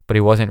 but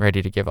he wasn't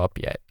ready to give up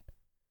yet.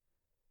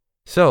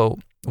 So,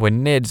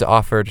 when NIDS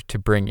offered to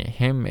bring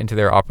him into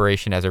their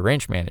operation as a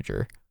ranch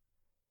manager,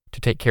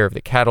 to take care of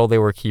the cattle they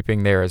were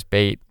keeping there as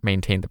bait,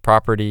 maintain the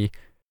property,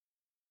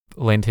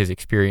 lend his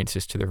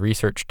experiences to the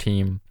research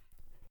team,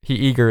 he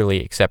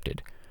eagerly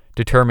accepted,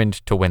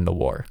 determined to win the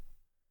war.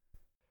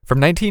 From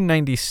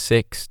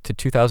 1996 to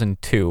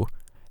 2002,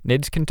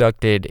 NIDS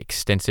conducted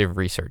extensive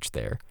research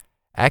there,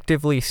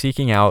 actively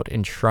seeking out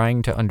and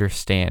trying to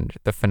understand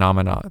the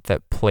phenomena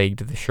that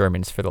plagued the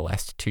Shermans for the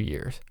last 2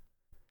 years.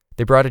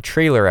 They brought a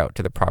trailer out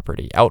to the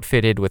property,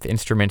 outfitted with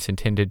instruments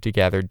intended to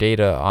gather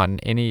data on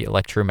any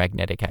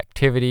electromagnetic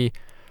activity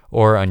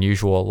or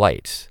unusual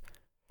lights.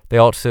 They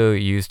also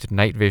used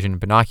night vision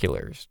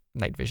binoculars,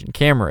 night vision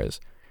cameras,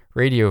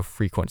 radio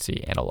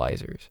frequency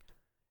analyzers,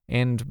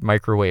 and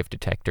microwave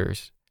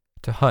detectors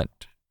to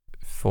hunt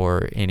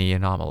for any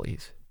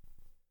anomalies.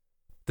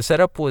 The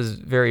setup was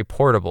very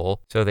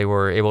portable, so they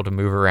were able to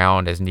move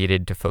around as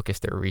needed to focus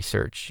their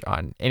research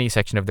on any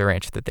section of the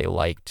ranch that they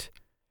liked.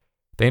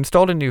 They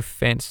installed a new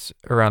fence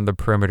around the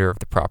perimeter of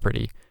the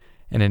property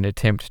in an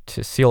attempt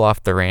to seal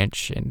off the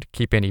ranch and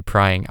keep any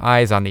prying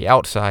eyes on the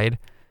outside,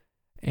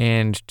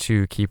 and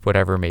to keep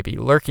whatever may be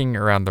lurking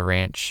around the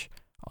ranch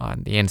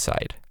on the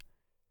inside.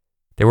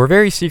 They were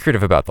very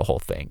secretive about the whole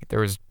thing.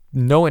 There was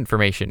no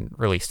information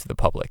released to the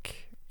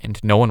public,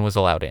 and no one was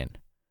allowed in.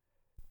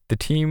 The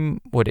team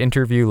would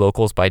interview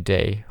locals by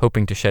day,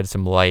 hoping to shed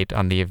some light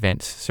on the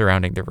events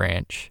surrounding the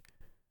ranch,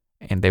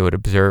 and they would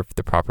observe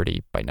the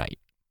property by night.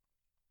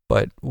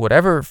 But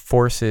whatever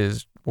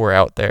forces were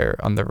out there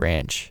on the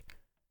ranch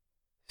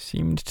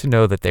seemed to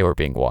know that they were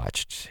being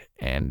watched,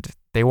 and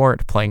they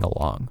weren't playing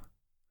along.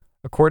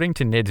 According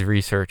to NIDS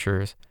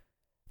researchers,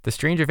 the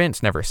strange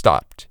events never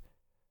stopped,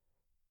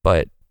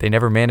 but they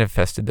never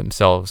manifested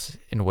themselves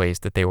in ways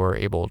that they were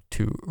able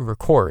to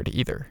record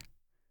either.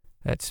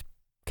 That's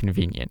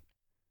convenient.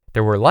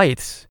 There were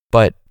lights,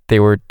 but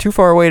they were too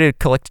far away to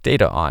collect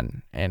data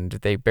on, and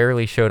they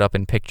barely showed up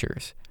in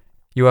pictures.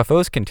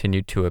 UFOs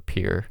continued to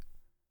appear,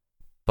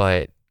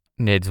 but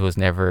NIDS was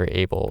never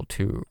able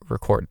to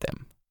record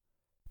them.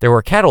 There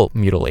were cattle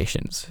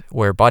mutilations,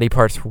 where body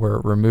parts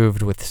were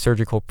removed with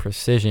surgical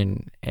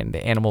precision and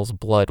the animal's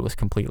blood was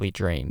completely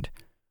drained.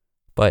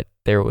 But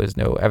there was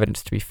no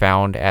evidence to be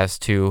found as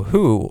to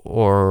who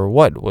or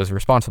what was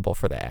responsible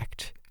for the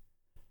act.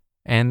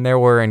 And there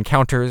were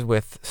encounters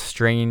with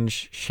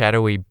strange,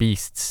 shadowy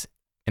beasts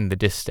in the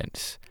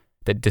distance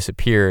that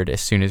disappeared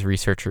as soon as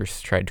researchers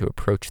tried to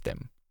approach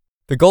them.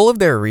 The goal of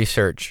their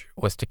research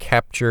was to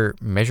capture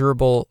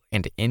measurable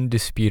and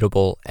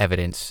indisputable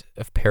evidence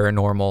of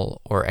paranormal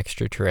or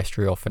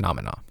extraterrestrial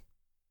phenomena.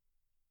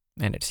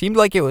 And it seemed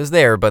like it was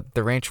there, but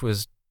the ranch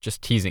was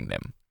just teasing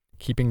them,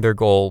 keeping their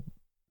goal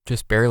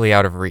just barely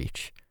out of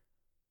reach.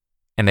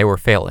 And they were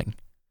failing.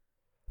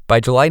 By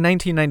July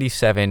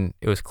 1997,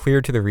 it was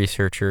clear to the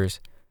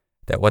researchers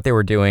that what they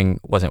were doing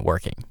wasn't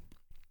working.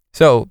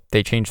 So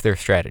they changed their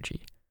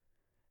strategy.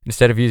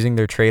 Instead of using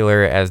their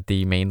trailer as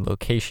the main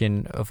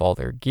location of all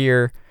their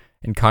gear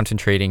and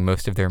concentrating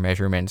most of their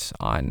measurements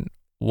on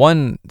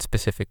one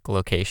specific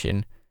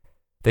location,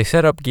 they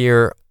set up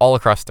gear all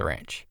across the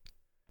ranch.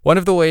 One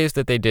of the ways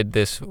that they did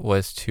this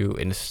was to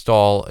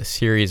install a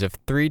series of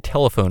 3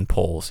 telephone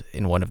poles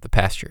in one of the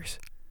pastures,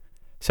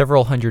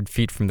 several hundred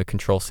feet from the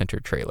control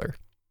center trailer.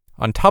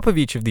 On top of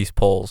each of these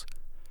poles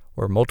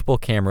were multiple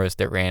cameras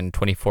that ran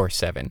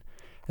 24/7,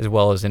 as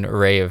well as an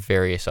array of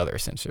various other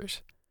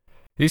sensors.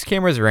 These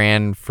cameras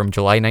ran from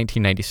July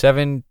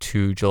 1997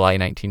 to July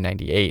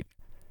 1998,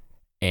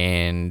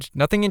 and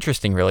nothing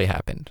interesting really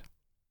happened.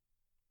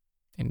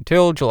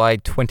 Until July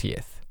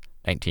 20th,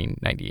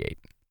 1998.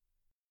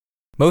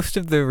 Most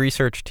of the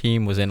research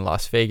team was in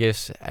Las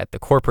Vegas at the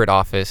corporate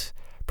office,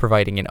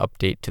 providing an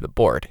update to the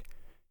board.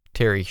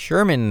 Terry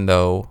Sherman,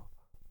 though,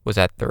 was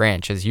at the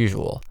ranch as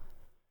usual,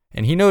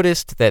 and he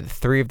noticed that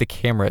 3 of the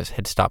cameras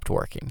had stopped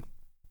working.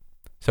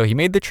 So he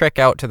made the trek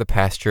out to the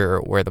pasture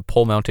where the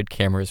pole-mounted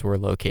cameras were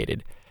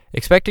located,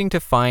 expecting to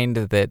find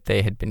that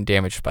they had been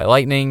damaged by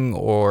lightning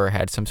or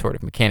had some sort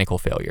of mechanical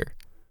failure.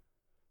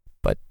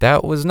 But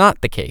that was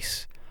not the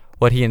case.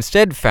 What he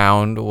instead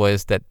found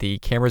was that the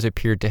cameras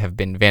appeared to have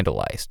been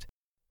vandalized.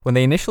 When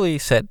they initially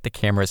set the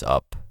cameras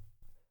up,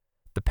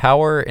 the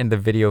power and the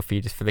video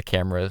feeds for the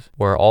cameras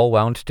were all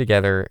wound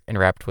together and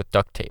wrapped with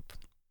duct tape.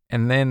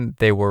 And then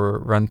they were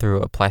run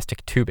through a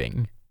plastic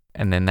tubing.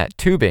 And then that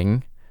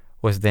tubing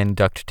was then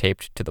duct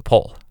taped to the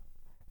pole.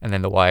 And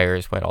then the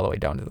wires went all the way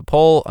down to the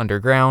pole,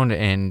 underground,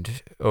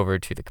 and over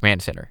to the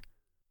command center.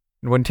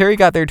 And when Terry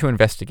got there to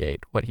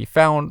investigate, what he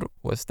found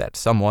was that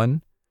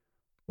someone,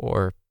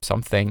 or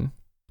something,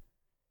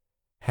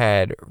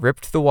 had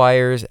ripped the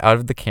wires out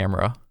of the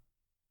camera,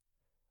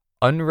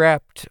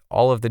 unwrapped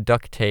all of the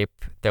duct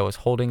tape that was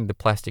holding the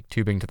plastic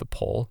tubing to the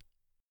pole,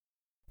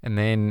 and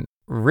then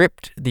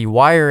ripped the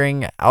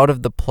wiring out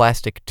of the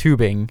plastic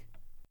tubing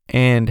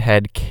and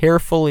had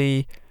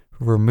carefully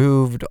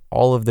removed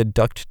all of the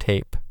duct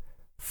tape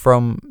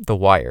from the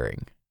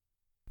wiring.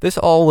 This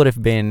all would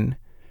have been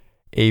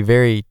a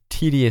very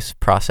tedious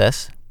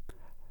process,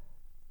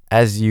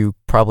 as you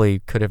probably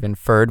could have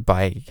inferred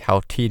by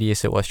how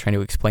tedious it was trying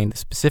to explain the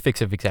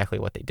specifics of exactly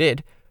what they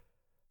did.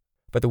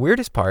 But the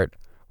weirdest part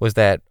was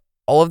that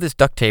all of this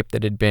duct tape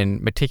that had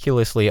been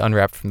meticulously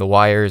unwrapped from the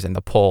wires and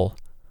the pole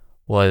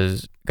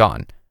was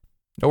gone.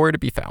 Nowhere to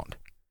be found.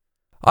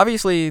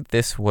 Obviously,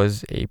 this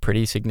was a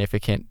pretty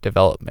significant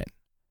development.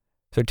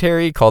 So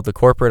Terry called the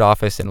corporate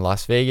office in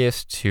Las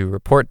Vegas to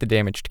report the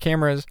damaged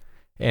cameras,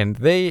 and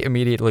they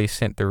immediately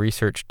sent the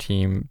research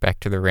team back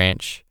to the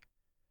ranch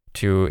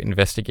to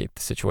investigate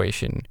the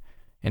situation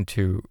and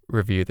to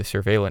review the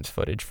surveillance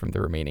footage from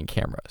the remaining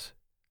cameras.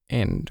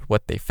 And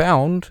what they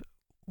found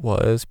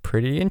was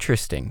pretty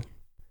interesting.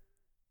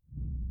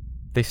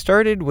 They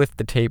started with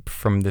the tape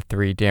from the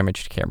 3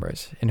 damaged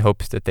cameras in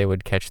hopes that they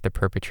would catch the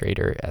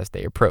perpetrator as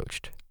they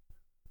approached.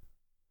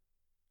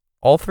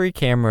 All 3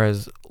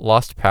 cameras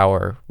lost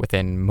power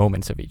within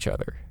moments of each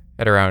other,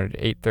 at around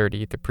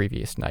 8:30 the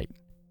previous night.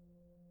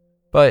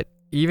 But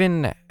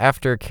even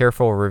after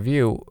careful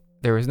review,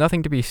 there was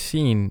nothing to be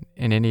seen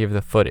in any of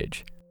the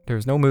footage. There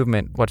was no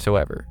movement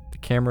whatsoever. The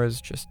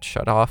cameras just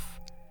shut off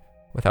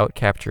without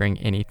capturing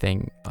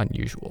anything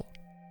unusual.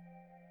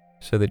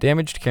 So the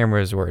damaged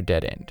cameras were a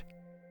dead end.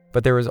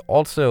 But there was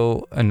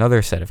also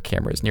another set of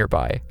cameras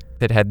nearby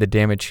that had the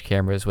damaged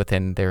cameras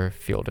within their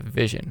field of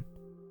vision.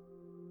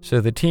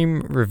 So the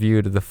team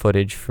reviewed the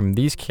footage from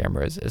these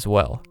cameras as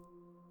well.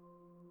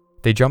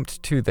 They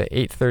jumped to the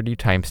 8:30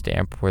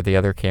 timestamp where the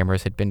other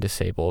cameras had been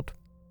disabled,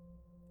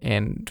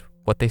 and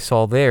what they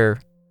saw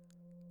there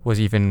was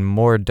even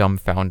more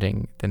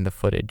dumbfounding than the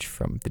footage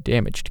from the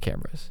damaged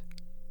cameras.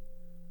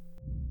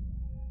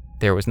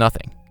 There was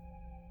nothing.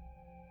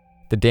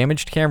 The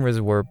damaged cameras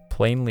were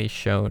plainly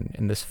shown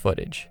in this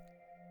footage.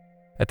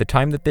 At the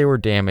time that they were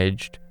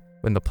damaged,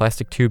 when the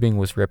plastic tubing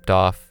was ripped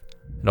off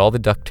and all the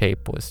duct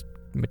tape was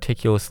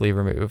meticulously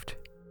removed,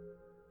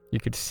 you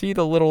could see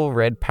the little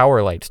red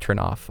power lights turn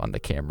off on the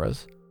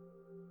cameras.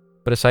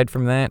 But aside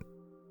from that,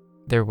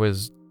 there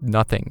was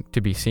nothing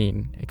to be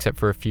seen except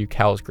for a few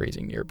cows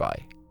grazing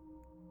nearby.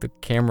 The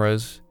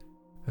cameras,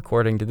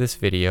 according to this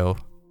video,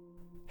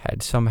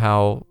 had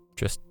somehow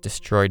just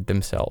destroyed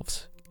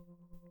themselves.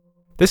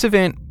 This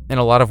event, in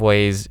a lot of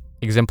ways,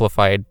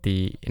 exemplified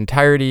the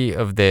entirety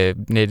of the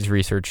NIDS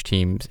research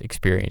team's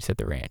experience at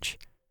the ranch.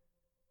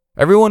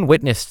 Everyone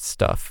witnessed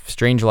stuff: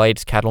 strange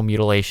lights, cattle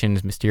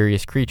mutilations,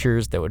 mysterious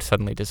creatures that would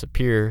suddenly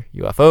disappear,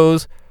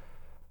 UFOs,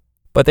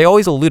 but they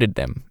always eluded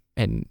them,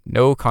 and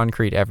no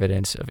concrete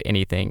evidence of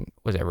anything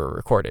was ever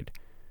recorded.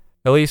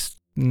 At least,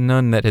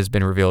 none that has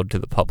been revealed to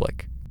the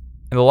public.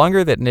 And the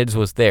longer that NIDS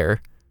was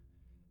there,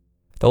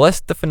 the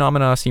less the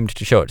phenomena seemed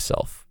to show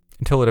itself,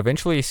 until it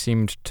eventually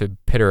seemed to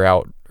peter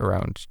out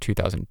around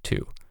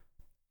 2002,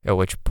 at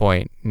which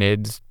point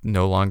NIDS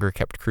no longer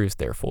kept crews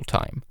there full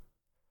time.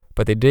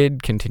 But they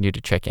did continue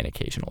to check in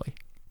occasionally.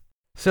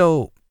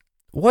 So,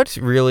 what's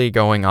really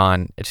going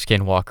on at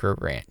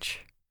Skinwalker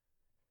Ranch?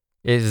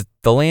 Is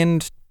the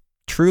land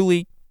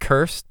truly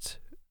cursed?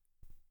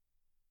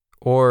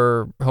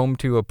 Or home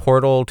to a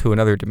portal to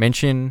another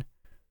dimension?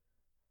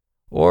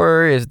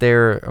 Or is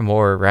there a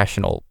more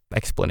rational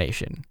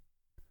explanation?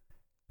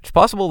 It's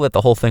possible that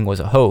the whole thing was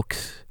a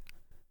hoax.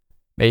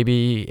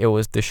 Maybe it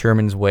was the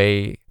Shermans'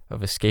 way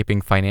of escaping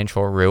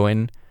financial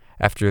ruin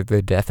after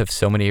the death of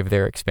so many of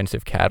their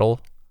expensive cattle.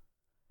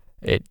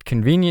 It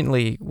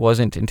conveniently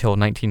wasn't until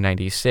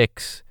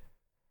 1996,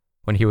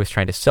 when he was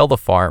trying to sell the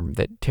farm,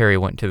 that Terry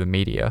went to the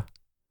media.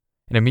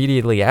 And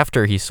immediately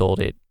after he sold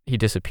it, he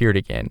disappeared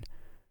again,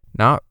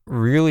 not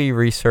really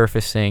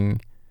resurfacing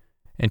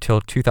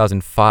until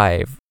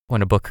 2005,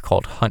 when a book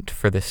called Hunt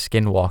for the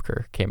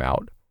Skinwalker came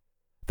out.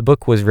 The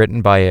book was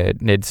written by a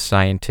NIDS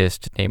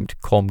scientist named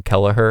Colm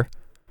Kelleher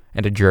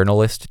and a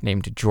journalist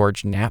named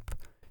George Knapp,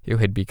 who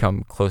had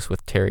become close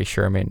with Terry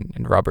Sherman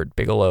and Robert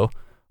Bigelow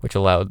which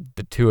allowed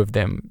the two of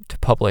them to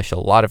publish a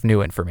lot of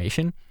new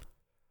information.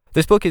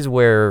 This book is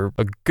where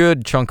a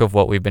good chunk of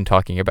what we've been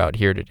talking about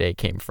here today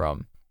came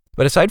from.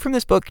 But aside from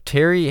this book,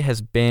 Terry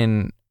has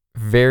been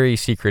very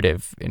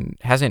secretive and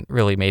hasn't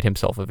really made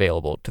himself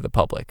available to the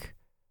public.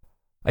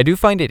 I do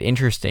find it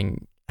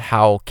interesting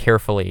how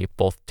carefully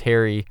both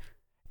Terry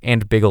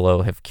and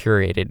Bigelow have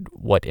curated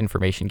what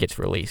information gets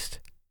released.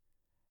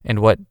 And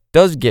what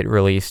does get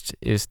released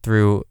is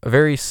through a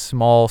very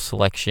small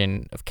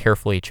selection of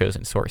carefully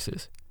chosen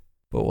sources.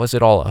 But was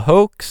it all a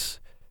hoax?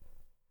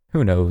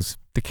 Who knows?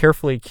 The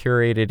carefully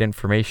curated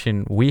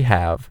information we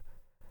have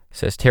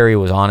says Terry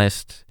was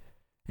honest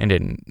and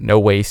in no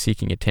way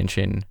seeking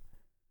attention.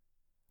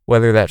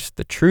 Whether that's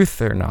the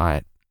truth or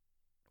not,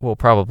 we'll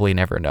probably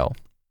never know.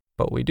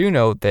 But we do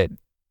know that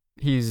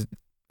he's,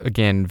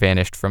 again,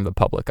 vanished from the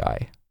public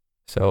eye.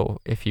 So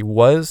if he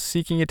was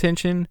seeking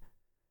attention,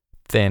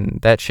 then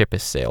that ship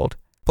has sailed.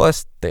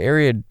 Plus, the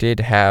area did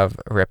have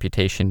a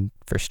reputation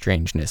for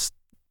strangeness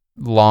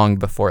long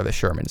before the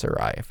Shermans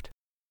arrived.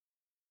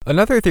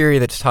 Another theory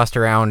that's tossed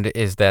around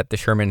is that the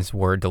Shermans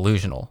were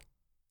delusional.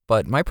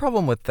 But my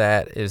problem with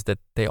that is that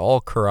they all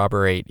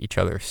corroborate each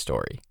other's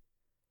story.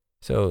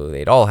 So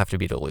they'd all have to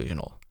be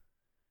delusional.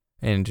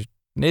 And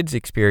Nids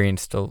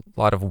experienced a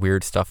lot of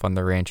weird stuff on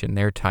the ranch in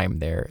their time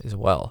there as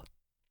well.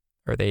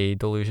 Are they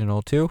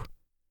delusional too?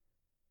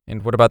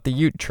 And what about the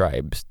Ute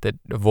tribes that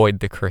avoid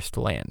the cursed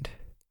land?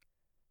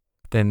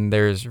 Then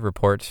there's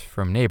reports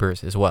from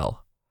neighbors as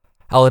well.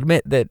 I'll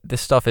admit that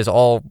this stuff is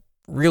all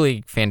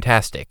really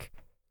fantastic.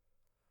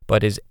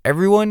 But is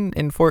everyone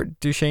in Fort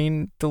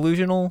Duchesne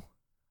delusional?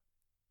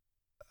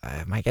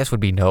 My guess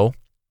would be no.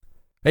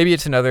 Maybe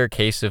it's another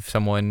case of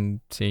someone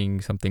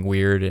seeing something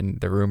weird and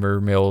the rumor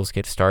mills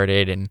get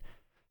started and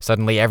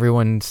suddenly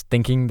everyone's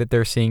thinking that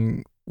they're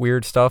seeing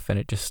weird stuff and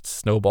it just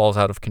snowballs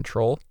out of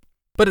control.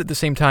 But at the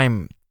same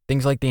time,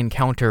 things like the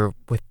encounter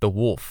with the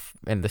wolf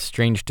and the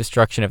strange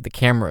destruction of the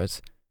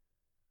cameras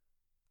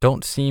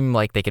don't seem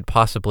like they could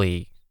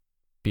possibly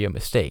be a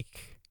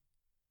mistake.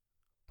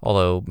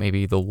 Although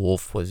maybe the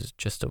wolf was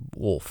just a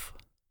wolf.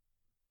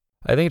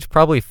 I think it's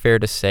probably fair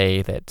to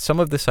say that some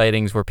of the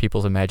sightings were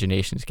people's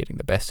imaginations getting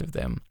the best of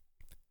them.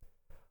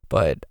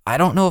 But I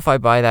don't know if I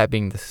buy that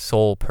being the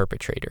sole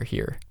perpetrator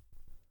here.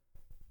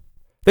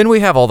 Then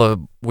we have all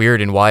the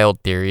weird and wild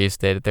theories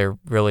that there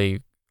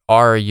really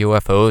are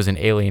UFOs and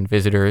alien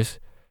visitors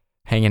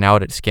hanging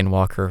out at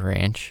Skinwalker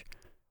Ranch.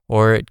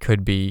 Or it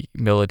could be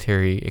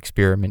military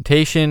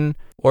experimentation,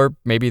 or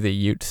maybe the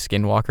Ute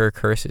Skinwalker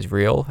curse is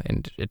real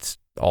and it's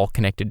all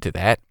connected to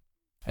that.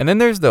 And then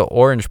there's the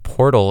orange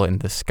portal in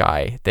the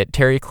sky that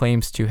Terry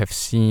claims to have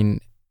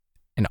seen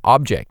an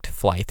object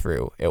fly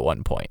through at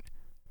one point.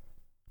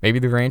 Maybe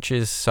the ranch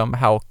is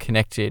somehow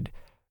connected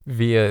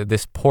via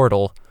this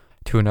portal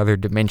to another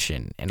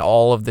dimension, and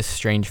all of the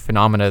strange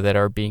phenomena that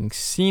are being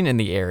seen in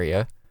the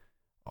area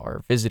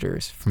are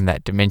visitors from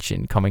that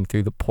dimension coming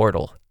through the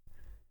portal.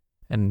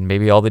 And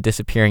maybe all the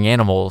disappearing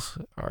animals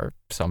are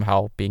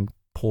somehow being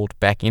pulled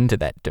back into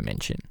that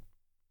dimension.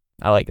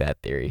 I like that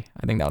theory.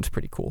 I think that one's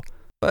pretty cool.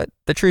 But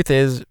the truth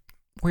is,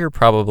 we're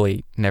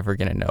probably never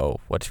going to know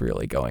what's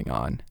really going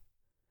on.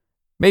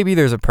 Maybe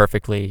there's a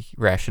perfectly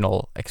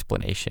rational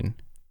explanation.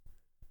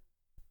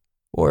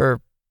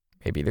 Or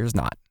maybe there's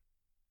not.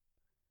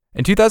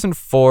 In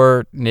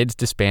 2004, NIDS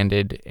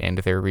disbanded and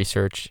their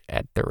research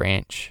at the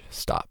ranch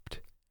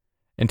stopped.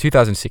 In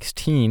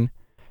 2016,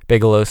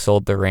 Bigelow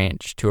sold the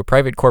ranch to a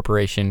private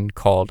corporation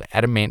called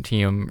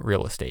Adamantium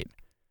Real Estate,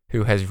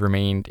 who has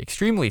remained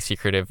extremely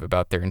secretive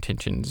about their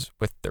intentions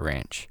with the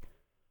ranch.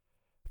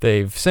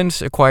 They've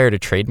since acquired a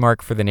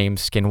trademark for the name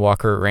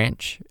Skinwalker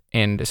Ranch,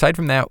 and aside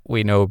from that,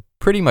 we know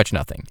pretty much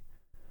nothing.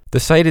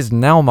 The site is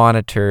now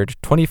monitored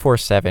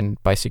 24/7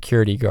 by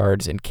security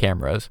guards and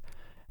cameras,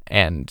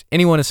 and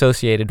anyone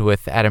associated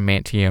with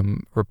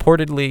Adamantium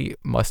reportedly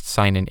must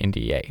sign an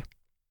NDA.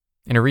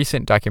 In a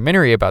recent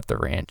documentary about the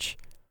ranch,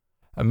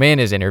 a man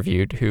is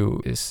interviewed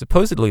who is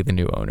supposedly the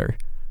new owner,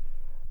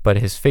 but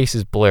his face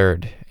is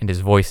blurred and his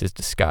voice is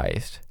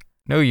disguised.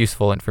 No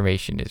useful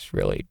information is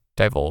really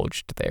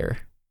divulged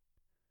there.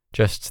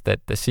 Just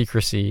that the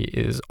secrecy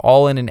is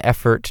all in an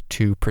effort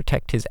to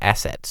protect his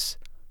assets.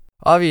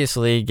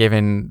 Obviously,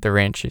 given the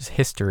ranch's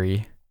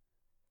history,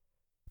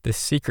 the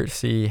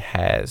secrecy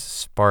has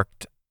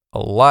sparked a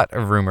lot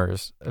of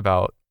rumors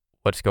about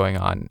what's going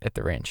on at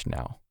the ranch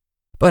now.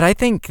 But I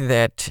think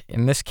that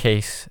in this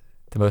case,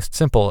 the most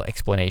simple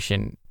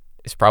explanation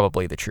is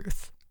probably the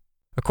truth.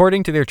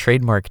 According to their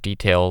trademark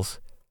details,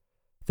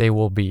 they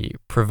will be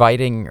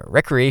providing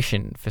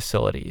recreation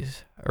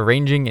facilities,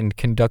 arranging and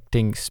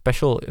conducting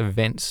special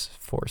events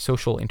for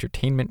social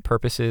entertainment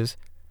purposes,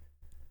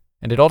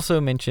 and it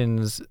also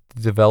mentions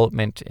the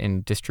development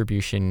and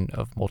distribution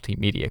of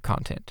multimedia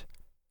content.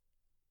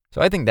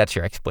 So I think that's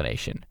your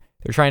explanation.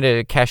 They're trying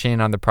to cash in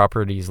on the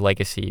property's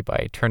legacy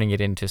by turning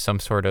it into some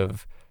sort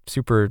of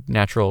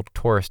supernatural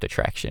tourist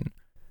attraction,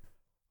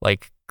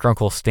 like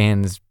Grunkle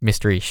Stan's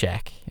Mystery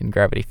Shack in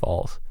Gravity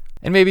Falls.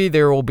 And maybe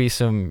there will be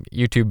some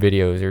YouTube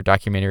videos or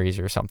documentaries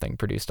or something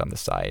produced on the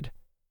side.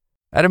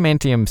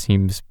 Adamantium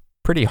seems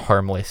pretty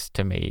harmless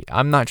to me.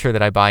 I'm not sure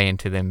that I buy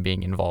into them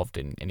being involved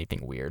in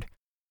anything weird.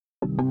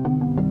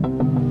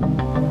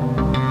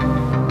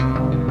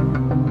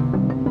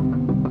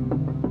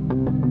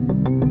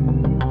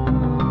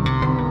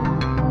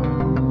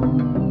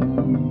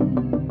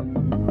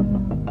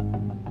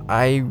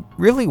 I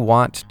really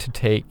want to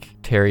take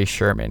Terry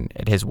Sherman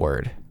at his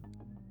word,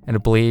 and to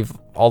believe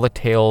all the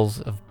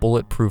tales of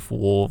bulletproof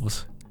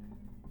wolves,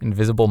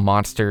 invisible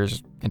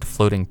monsters, and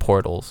floating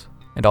portals,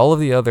 and all of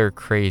the other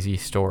crazy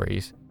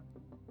stories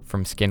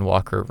from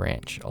Skinwalker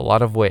Ranch, a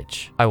lot of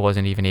which I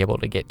wasn't even able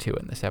to get to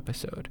in this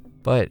episode.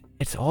 But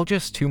it's all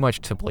just too much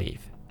to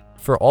believe.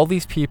 For all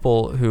these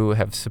people who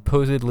have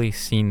supposedly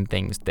seen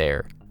things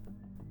there,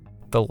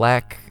 the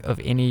lack of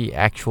any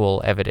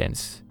actual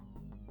evidence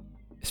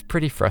is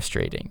pretty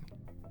frustrating.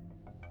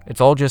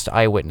 It's all just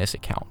eyewitness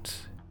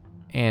accounts.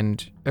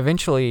 And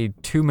eventually,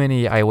 too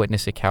many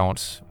eyewitness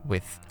accounts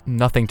with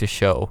nothing to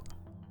show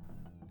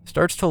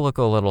starts to look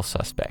a little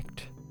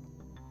suspect.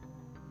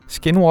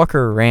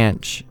 Skinwalker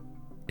Ranch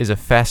is a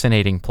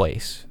fascinating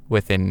place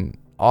with an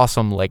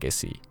awesome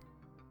legacy.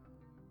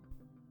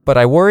 But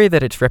I worry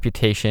that its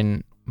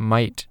reputation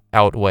might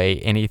outweigh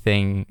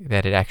anything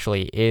that it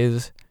actually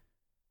is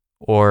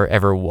or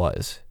ever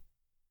was.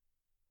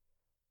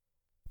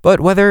 But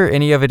whether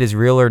any of it is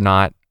real or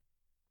not,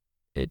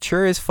 it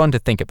sure is fun to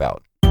think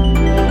about.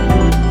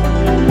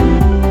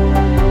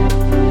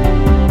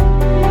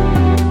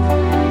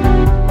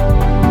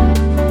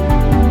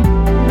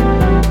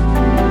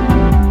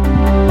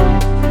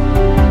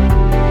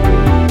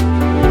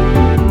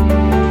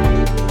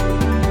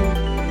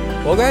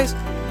 Well, guys,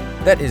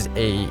 that is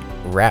a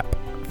wrap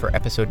for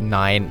episode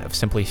 9 of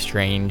Simply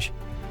Strange.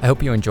 I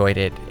hope you enjoyed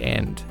it,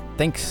 and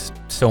thanks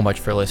so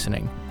much for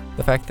listening.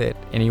 The fact that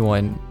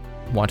anyone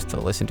wants to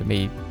listen to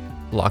me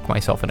lock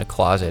myself in a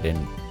closet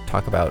and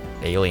talk about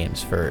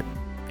aliens for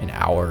an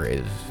hour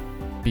is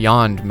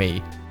beyond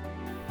me.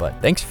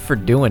 But thanks for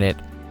doing it.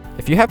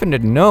 If you happen to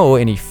know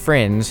any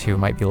friends who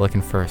might be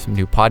looking for some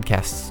new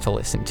podcasts to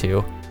listen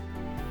to,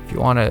 if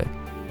you want to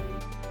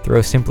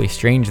throw Simply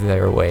Strange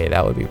their way,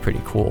 that would be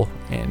pretty cool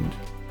and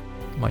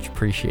much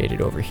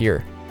appreciated over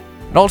here.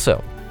 And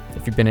also,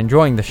 if you've been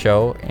enjoying the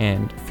show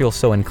and feel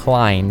so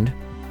inclined,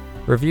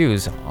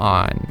 reviews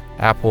on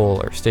Apple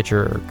or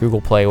Stitcher or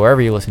Google Play, wherever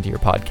you listen to your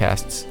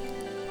podcasts,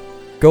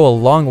 go a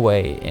long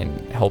way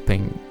in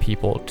helping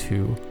people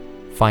to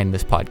find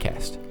this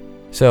podcast.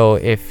 So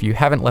if you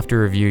haven't left a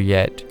review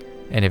yet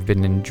and have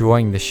been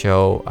enjoying the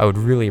show, I would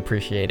really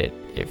appreciate it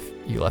if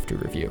you left a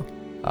review.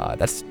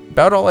 That's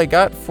about all I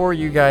got for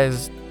you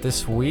guys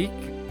this week.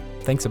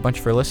 Thanks a bunch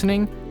for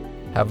listening.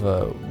 Have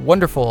a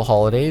wonderful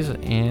holidays,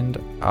 and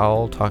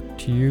I'll talk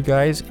to you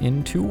guys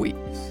in 2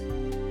 weeks.